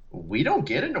 We don't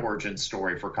get an origin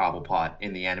story for Cobblepot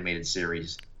in the animated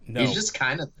series. No. He's just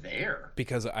kind of there.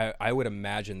 Because I would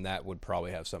imagine that would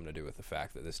probably have something to do with the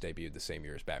fact that this debuted the same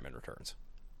year as Batman Returns.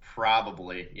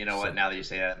 Probably. You know what? Now that you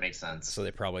say that, it makes sense. So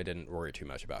they probably didn't worry too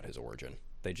much about his origin.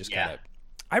 They just kind of...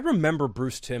 I remember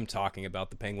Bruce Timm talking about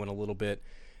the Penguin a little bit,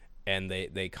 and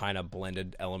they kind of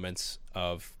blended elements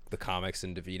of the comics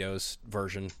and DeVito's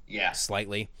version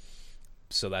slightly.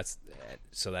 So that's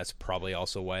probably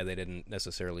also why they didn't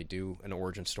necessarily do an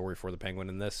origin story for the Penguin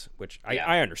in this, which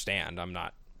I understand. I'm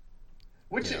not...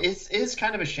 Which is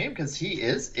kind of a shame because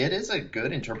it is a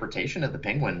good interpretation of the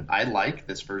Penguin. I like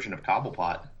this version of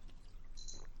Cobblepot.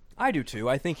 I do too.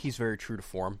 I think he's very true to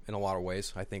form in a lot of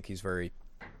ways. I think he's very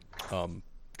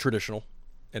traditional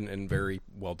and very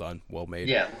well done, well made.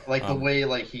 Yeah, like the way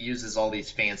like he uses all these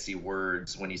fancy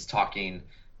words when he's talking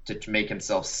to make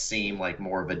himself seem like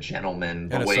more of a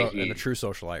gentleman. And a true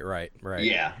socialite, right.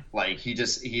 Yeah, like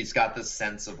he's got this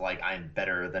sense of like I'm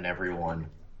better than everyone.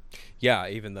 Yeah,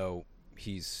 even though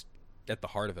he's at the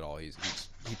heart of it all. He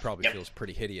probably feels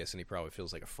pretty hideous, and he probably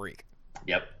feels like a freak.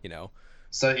 Yep. You know.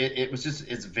 So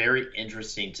it's very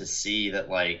interesting to see that,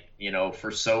 like, you know,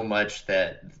 for so much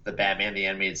that the Batman the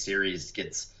Animated Series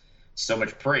gets so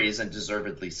much praise, and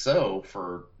deservedly so,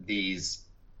 for these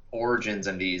origins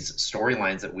and these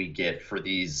storylines that we get for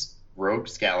these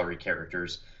rogues gallery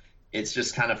characters. It's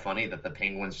just kind of funny that the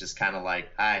Penguin's just kind of like,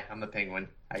 "Hi, I'm the Penguin.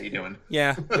 How you doing?"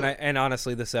 Yeah, and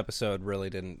honestly, this episode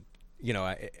really didn't. You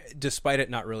know, despite it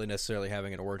not really necessarily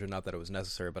having an origin, not that it was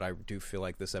necessary, but I do feel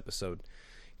like this episode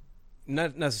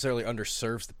not necessarily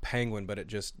underserves the Penguin, but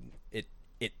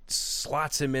it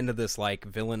slots him into this like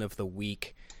villain of the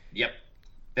week. Yep,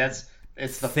 it's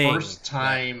the first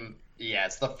time. Yeah,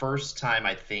 it's the first time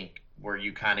I think where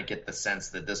you kind of get the sense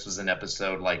that this was an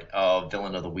episode like a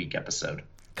villain of the week episode.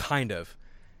 Kind of.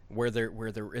 Where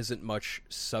there isn't much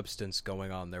substance going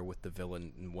on there with the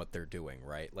villain and what they're doing,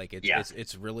 right? Like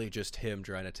it's really just him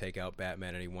trying to take out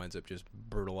Batman, and he winds up just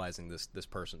brutalizing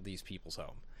these people's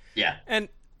home. Yeah, and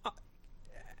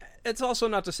it's also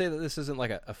not to say that this isn't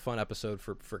like a fun episode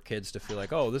for kids to feel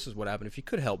like, oh, this is what happened if you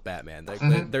could help Batman.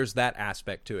 Like, there's that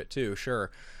aspect to it too,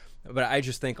 sure. But I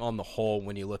just think on the whole,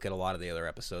 when you look at a lot of the other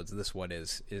episodes, this one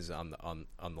is on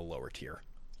the lower tier.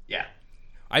 Yeah.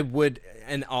 I would,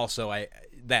 and also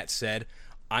that said,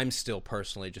 I'm still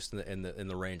personally just in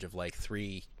the range of like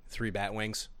three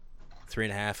Batwings,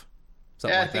 3.5,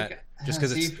 something like that. Just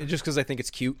because I think it's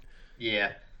cute.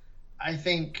 Yeah, I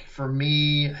think for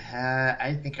me,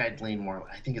 I think I'd lean more.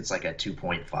 I think it's like a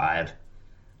 2.5.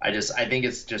 I think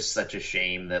it's just such a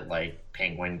shame that like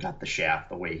Penguin got the shaft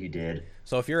the way he did.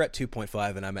 So if you're at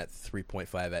 2.5 and I'm at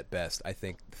 3.5 at best, I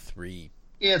think 3.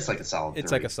 Yeah, it's like a solid 3.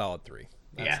 It's like a solid 3.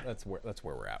 Yeah, that's where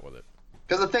we're at with it.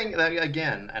 Because the thing,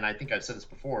 again, and I think I've said this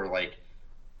before, like,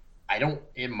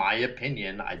 in my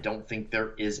opinion, I don't think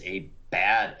there is a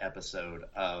bad episode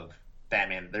of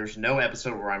Batman. There's no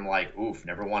episode where I'm like, oof,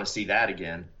 never want to see that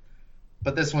again.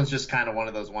 But this one's just kind of one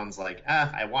of those ones like,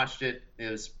 I watched it.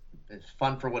 It's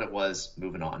fun for what it was.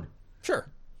 Moving on. Sure.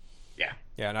 Yeah.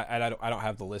 Yeah, and I don't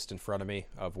have the list in front of me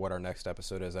of what our next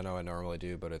episode is. I know I normally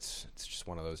do, but it's just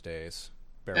one of those days.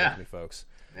 Bear with me, folks.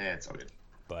 Yeah, it's all good.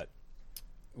 But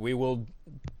we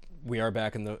are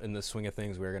back in the swing of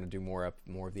things. We're going to do more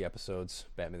of the episodes.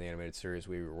 Batman the Animated Series.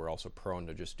 We're also prone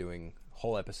to just doing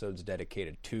whole episodes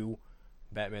dedicated to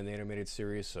Batman the Animated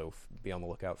Series, so be on the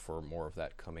lookout for more of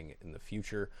that coming in the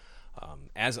future.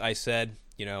 As I said,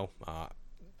 you know,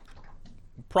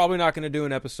 probably not going to do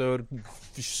an episode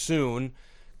soon.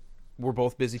 We're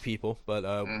both busy people, but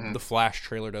the Flash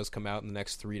trailer does come out in the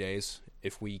next 3 days.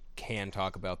 If we can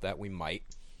talk about that, we might.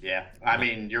 Yeah, I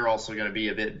mean, you're also going to be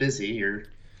a bit busy.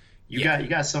 You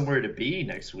got somewhere to be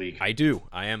next week. I do.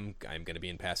 I'm going to be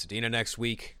in Pasadena next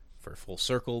week for the Full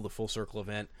Circle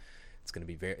event. It's going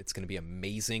to be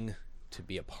amazing to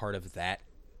be a part of that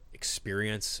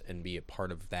experience and be a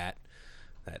part of that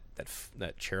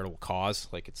charitable cause.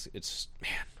 Like it's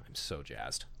man, I'm so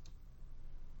jazzed.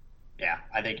 Yeah,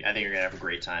 I think you're going to have a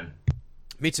great time.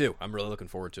 Me too. I'm really looking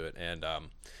forward to it, and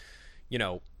you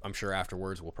know, I'm sure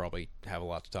afterwards we'll probably have a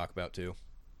lot to talk about too.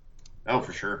 Oh,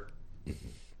 for sure.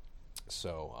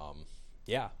 So,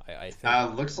 Yeah, I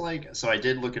think. Looks like, so I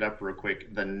did look it up real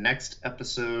quick. The next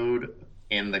episode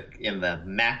in the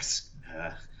Max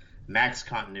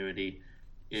continuity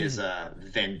is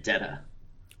Vendetta.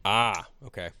 Ah,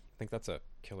 okay. I think that's a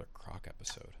Killer Croc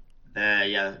episode.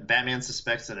 Yeah, Batman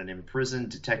suspects that an imprisoned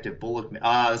Detective Bullock.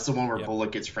 That's the one where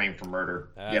Bullock gets framed for murder.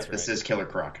 That's This is Killer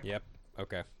Croc. Yep.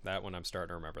 Okay, that one I'm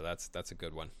starting to remember. That's a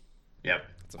good one. Yep,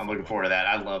 I'm looking forward to that.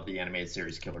 I love the animated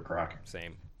series Killer Croc.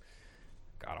 Same.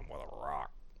 Got him with a rock.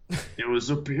 It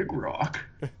was a big rock.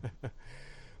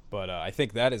 But I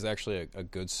think that is actually a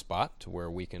good spot to where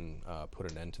we can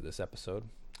put an end to this episode.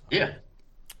 Yeah.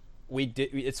 We did.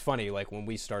 It's funny, like when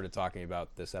we started talking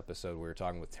about this episode, we were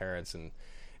talking with Terrence, and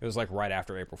it was like right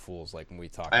after April Fool's, like when we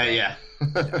talked. Yeah.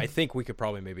 I think we could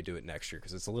probably maybe do it next year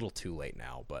because it's a little too late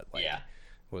now. But like,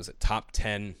 what was it, top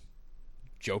 10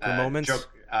 Joker moments?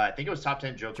 I think it was top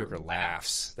 10 Joker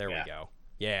laughs. There we go.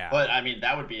 Yeah. But, I mean,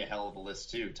 that would be a hell of a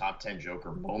list, too. Top 10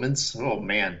 Joker moments. Oh,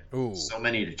 man. Ooh. So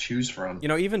many to choose from. You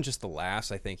know, even just the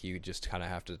laughs, I think you just kind of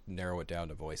have to narrow it down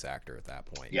to voice actor at that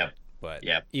point. Yep. But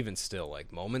even still,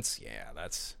 like, moments,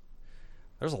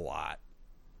 there's a lot.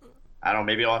 I don't know,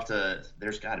 maybe I'll have to...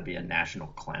 There's got to be a National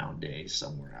Clown Day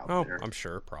somewhere out there. Oh, I'm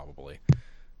sure, probably.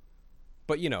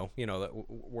 But, you know,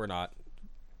 we're not...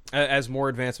 As more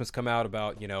advancements come out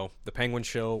about, the Penguin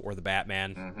Show or the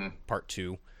Batman Part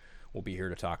 2, we'll be here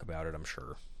to talk about it, I'm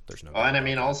sure. There's no... and I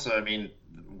mean, also,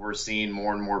 we're seeing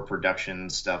more and more production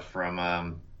stuff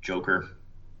from Joker.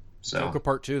 So Joker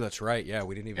Part 2, that's right. Yeah,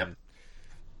 we didn't even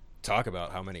talk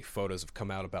about how many photos have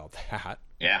come out about that.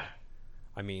 Yeah.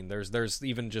 I mean, there's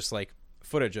even just, like,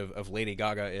 footage of Lady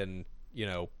Gaga in,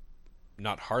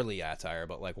 not Harley attire,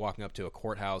 but, like, walking up to a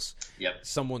courthouse. Yep.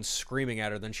 Someone's screaming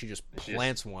at her, then she just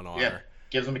plants one on her.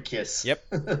 Gives them a kiss. Yep.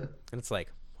 And it's like,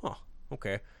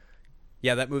 okay.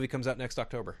 Yeah, that movie comes out next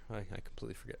October. I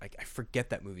completely forget. I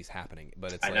forget that movie's happening,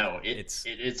 but it's. I know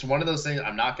it's one of those things.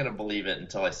 I'm not going to believe it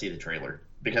until I see the trailer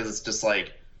because it's just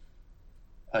like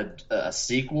a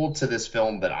sequel to this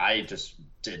film that I just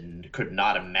could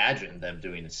not imagine them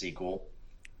doing a sequel.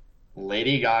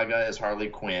 Lady Gaga is Harley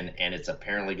Quinn, and it's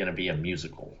apparently going to be a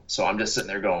musical. So I'm just sitting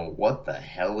there going, "What the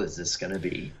hell is this going to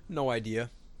be?" No idea.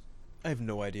 I have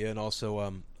no idea, and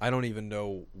also I don't even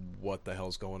know what the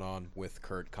hell's going on with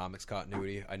current comics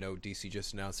continuity. I know DC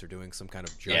just announced they're doing some kind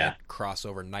of giant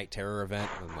crossover Night Terror event,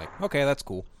 and I'm like, okay, that's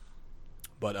cool.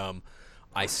 But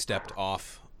I stepped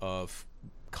off of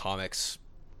comics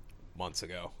months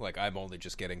ago. Like, I'm only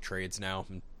just getting trades now,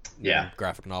 and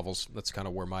graphic novels. That's kind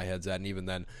of where my head's at, and even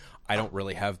then, I don't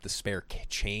really have the spare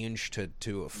change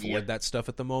to afford that stuff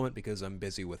at the moment because I'm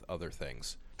busy with other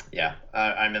things. Yeah,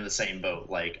 I'm in the same boat.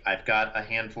 Like, I've got a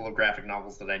handful of graphic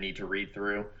novels that I need to read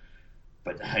through,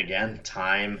 but again,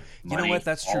 time, money, you know what?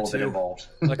 That's true all of it too. Involved.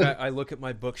 Like, I look at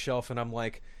my bookshelf and I'm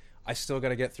like, I still got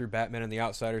to get through Batman and the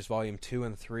Outsiders Volume 2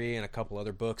 and 3 and a couple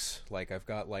other books. Like, I've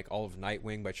got like all of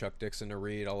Nightwing by Chuck Dixon to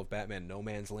read, all of Batman No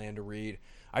Man's Land to read.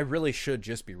 I really should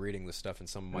just be reading this stuff in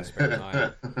some of my spare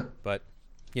time, but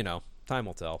time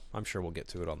will tell. I'm sure we'll get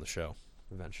to it on the show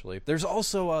eventually. There's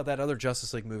also that other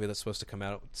Justice League movie that's supposed to come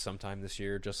out sometime this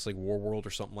year, Justice League Warworld or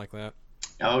something like that.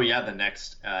 Oh yeah, the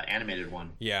next animated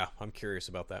one. Yeah, I'm curious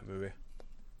about that movie.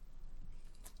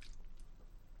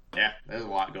 Yeah, there's a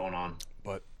lot going on.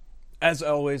 But as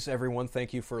always, everyone,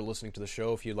 thank you for listening to the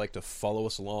show. If you'd like to follow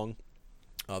us along,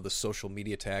 the social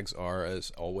media tags are,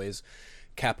 as always,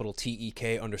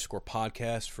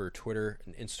 @TEK_podcast for Twitter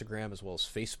and Instagram, as well as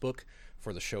Facebook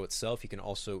for the show itself. You can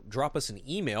also drop us an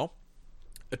email,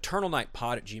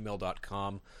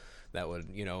 eternalnightpod@gmail.com. That would,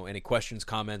 any questions,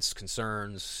 comments,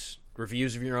 concerns,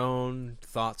 reviews of your own,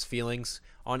 thoughts, feelings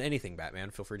on anything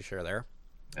Batman, feel free to share there.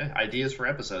 Ideas for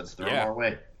episodes, throw them our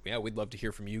way. Yeah, we'd love to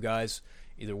hear from you guys.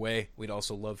 Either way, we'd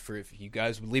also love if you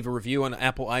guys would leave a review on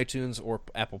Apple iTunes or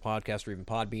Apple Podcast or even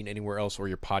Podbean, anywhere else, or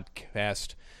your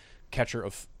podcast catcher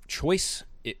of choice.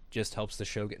 It just helps the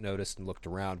show get noticed and looked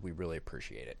around. We really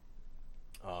appreciate it.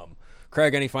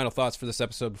 Craig, any final thoughts for this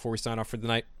episode before we sign off for the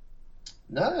night?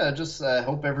 No, I just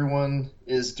hope everyone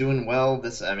is doing well.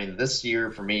 This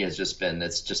year for me has just been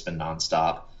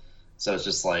nonstop. So it's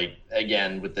just like,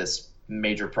 again, with this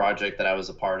major project that I was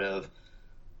a part of,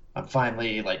 I'm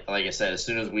finally, like I said, as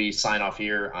soon as we sign off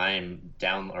here, I'm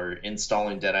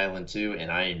installing Dead Island 2,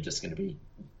 and I am just going to be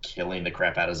killing the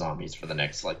crap out of zombies for the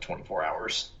next 24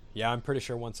 hours. Yeah, I'm pretty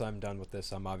sure once I'm done with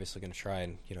this, I'm obviously going to try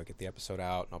and get the episode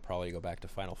out, and I'll probably go back to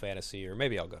Final Fantasy, or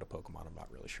maybe I'll go to Pokemon. I'm not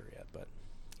really sure yet, but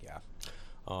yeah.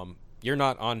 You're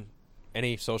not on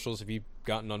any socials? Have you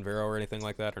gotten on Vero or anything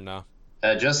like that, or no?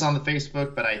 Just on the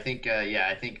Facebook, but I think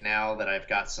I think now that I've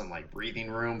got some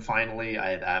breathing room, finally,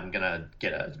 I'm gonna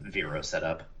get a Vero set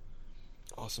up.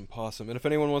 Awesome possum. And if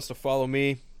anyone wants to follow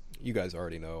me, you guys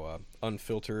already know,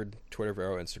 unfiltered, Twitter,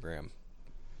 Vero, Instagram.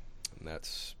 And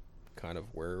that's kind of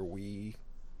where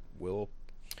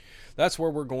that's where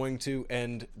we're going to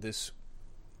end this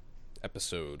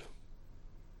episode.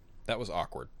 That was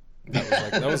awkward.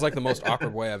 That was like the most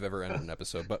awkward way I've ever ended an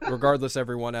episode. But regardless,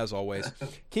 everyone, as always,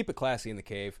 keep it classy in the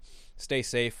cave. Stay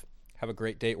safe. Have a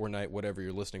great day or night, whatever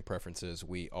your listening preference is.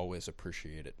 We always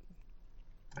appreciate it.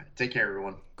 All right, take care,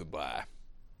 everyone. Goodbye.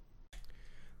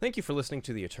 Thank you for listening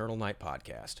to the Eternal Night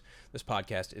Podcast. This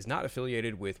podcast is not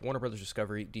affiliated with Warner Brothers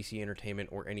Discovery, DC Entertainment,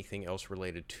 or anything else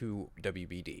related to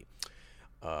WBD.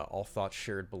 All thoughts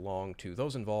shared belong to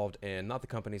those involved and not the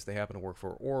companies they happen to work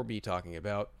for or be talking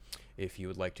about. If you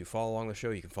would like to follow along the show,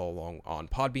 you can follow along on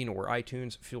Podbean or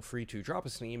iTunes. Feel free to drop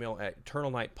us an email at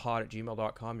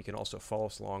eternalnightpod@gmail.com. You can also follow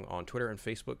us along on Twitter and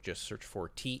Facebook. Just search for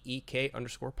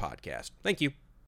TEK_podcast. Thank you.